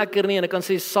voel nie lekker nie en ek kan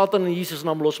sê Satan in Jesus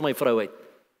naam los my vrou uit.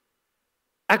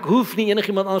 Ek hoef nie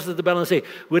enigiemand anders te bel en sê,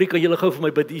 hoorie, kan julle gou vir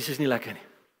my bid, Jesus nie lekker nie.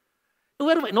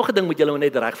 Hoor my, nog 'n ding moet julle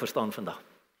net reg verstaan vandag.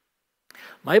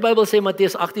 My Bybel sê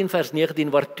Matteus 18 vers 19,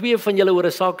 waar 2 van julle oor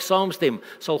 'n saak saamstem,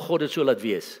 sal God dit so laat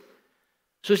wees.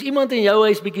 Soos iemand in jou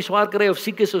huis bietjie swaar kry of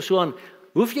siek is of so aan,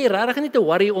 hoef jy regtig nie te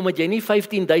worry omdat jy nie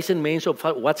 15,000 mense op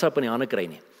WhatsApp in die hande kry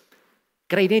nie.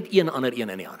 Kry net een ander een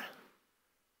in die hande.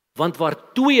 Want waar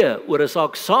 2 oor 'n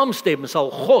saak saamstem,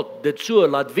 sal God dit so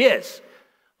laat wees.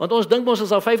 Want ons dink ons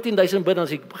as al 15,000 bid, dan is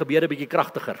die gebede bietjie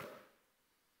kragtiger.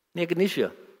 Nee, ek het nie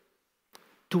so.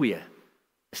 2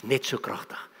 is net so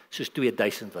kragtig soos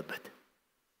 2000 wat bid.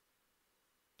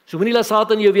 So moenie laat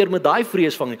Satan jou weer met daai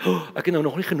vrees vang nie. Oh, ek het nou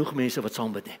nog nie genoeg mense wat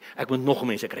saam bid nie. Ek moet nog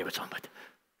mense kry wat saam bid.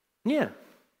 Nee.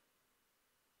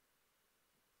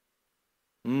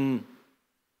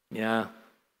 Ja.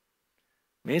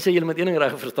 Mense, julle moet een ding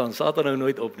reg verstaan, Satan hou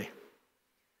nooit op nie.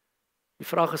 Die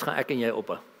vraag is, gaan ek en jy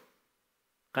ophou?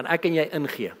 Gaan ek en jy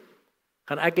ingee?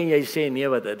 Gaan ek en jy sê, nee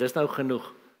wat, dis nou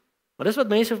genoeg. Maar dis wat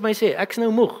mense vir my sê, ek's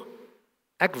nou moeg.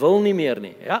 Ek wil nie meer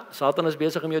nie. Ja, Satan is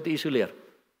besig om jou te isoleer.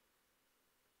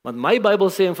 Want my Bybel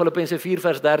sê in Filippense 4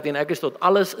 vers 13, ek is tot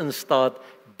alles in staat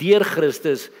deur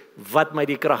Christus wat my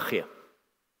die krag gee.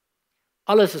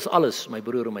 Alles is alles, my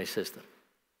broer en my suster.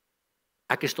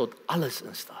 Ek is tot alles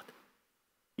in staat.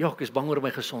 Ja, ek is bang oor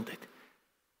my gesondheid.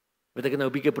 Weet ek het nou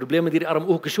 'n bietjie probleme met hierdie arm,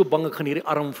 ek is so bang ek gaan hierdie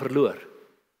arm verloor.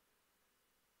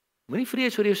 Moenie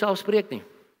vrees oor jouself spreek nie.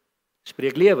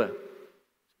 Spreek lewe.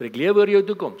 Spreek lewe oor jou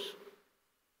toekoms.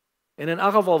 En in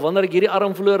elk geval, wanneer ek hierdie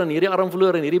arm verloor en hierdie arm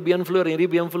verloor en hierdie been verloor en hierdie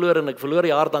been verloor en ek verloor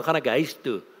die hart, dan gaan ek huis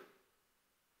toe.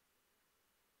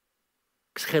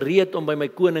 Ek is gereed om by my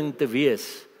koning te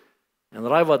wees En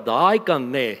raai wat daai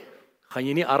kant gaan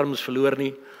jy nie arms verloor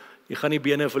nie, jy gaan nie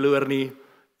bene verloor nie,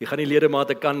 jy gaan nie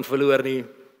ledemate kan verloor nie.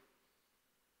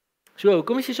 So,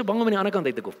 hoekom is jy so bang om aan die ander kant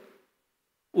uit te kom?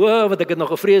 Want ek het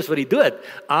nog gevrees vir die dood.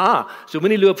 So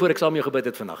moenie loop voor ek saam jou gebid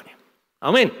het vandag nie.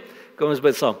 Amen. Kom ons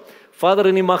bid saam. Vader,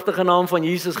 in die magtige naam van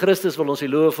Jesus Christus wil ons U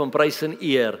loof en prys en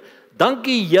eer.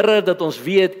 Dankie Here dat ons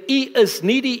weet U is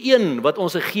nie die een wat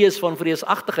ons 'n gees van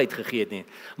vreesagtigheid gegee het nie,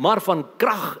 maar van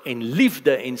krag en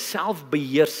liefde en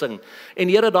selfbeheersing. En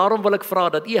Here, daarom wil ek vra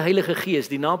dat U Heilige Gees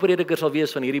die naprediker sal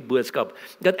wees van hierdie boodskap.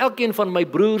 Dat elkeen van my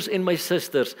broers en my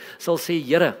susters sal sê,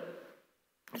 Here,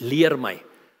 leer my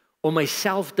om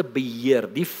myself te beheer,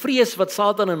 die vrees wat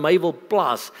Satan in my wil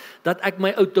plaas, dat ek my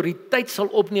autoriteit sal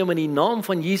opneem in die naam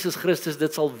van Jesus Christus,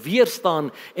 dit sal weerstaan,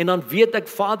 en dan weet ek,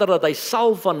 Vader, dat hy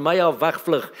sal van my af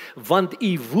wegvlug, want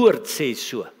U woord sê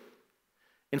so.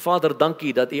 En Vader,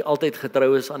 dankie dat U altyd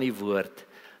getrou is aan U woord.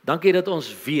 Dankie dat ons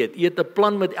weet, U het 'n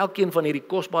plan met elkeen van hierdie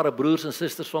kosbare broers en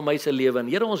susters van my se lewe. En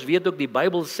Here, ons weet ook die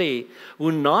Bybel sê,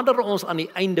 hoe nader ons aan die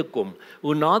einde kom,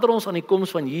 hoe nader ons aan die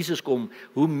koms van Jesus kom,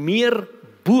 hoe meer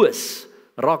boos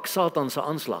raak Satan se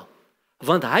aanslag.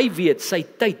 Want hy weet sy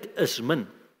tyd is min.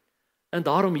 En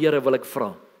daarom, Here, wil ek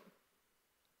vra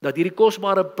dat hierdie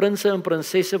kosbare prinse en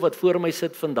prinsesse wat voor my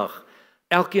sit vandag,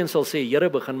 elkeen sal sê, Here,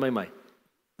 begin my.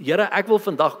 Here, ek wil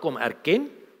vandag kom erken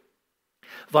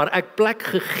waar ek plek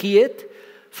gegee het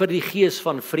vir die gees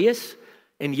van vrees.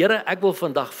 En Here, ek wil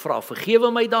vandag vra,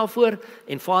 vergewe my daarvoor,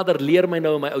 en Vader, leer my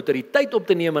nou om my autoriteit op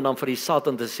te neem en dan vir die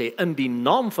Satan te sê, in die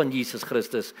naam van Jesus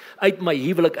Christus, uit my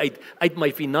huwelik uit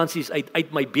my finansies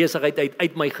uit my besigheid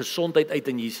uit my gesondheid uit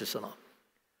in Jesus se naam.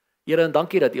 Here, en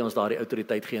dankie dat U ons daardie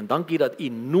autoriteit gee, en dankie dat U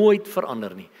nooit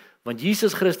verander nie, want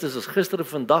Jesus Christus is gister,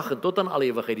 vandag en tot aan alle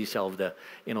ewigheid dieselfde,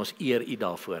 en ons eer U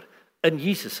daarvoor. In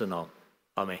Jesus se naam.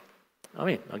 Amen.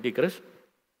 Amen. Dankie Chris.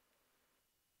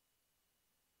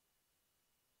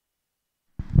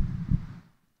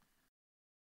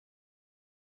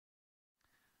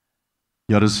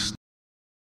 Ja, dis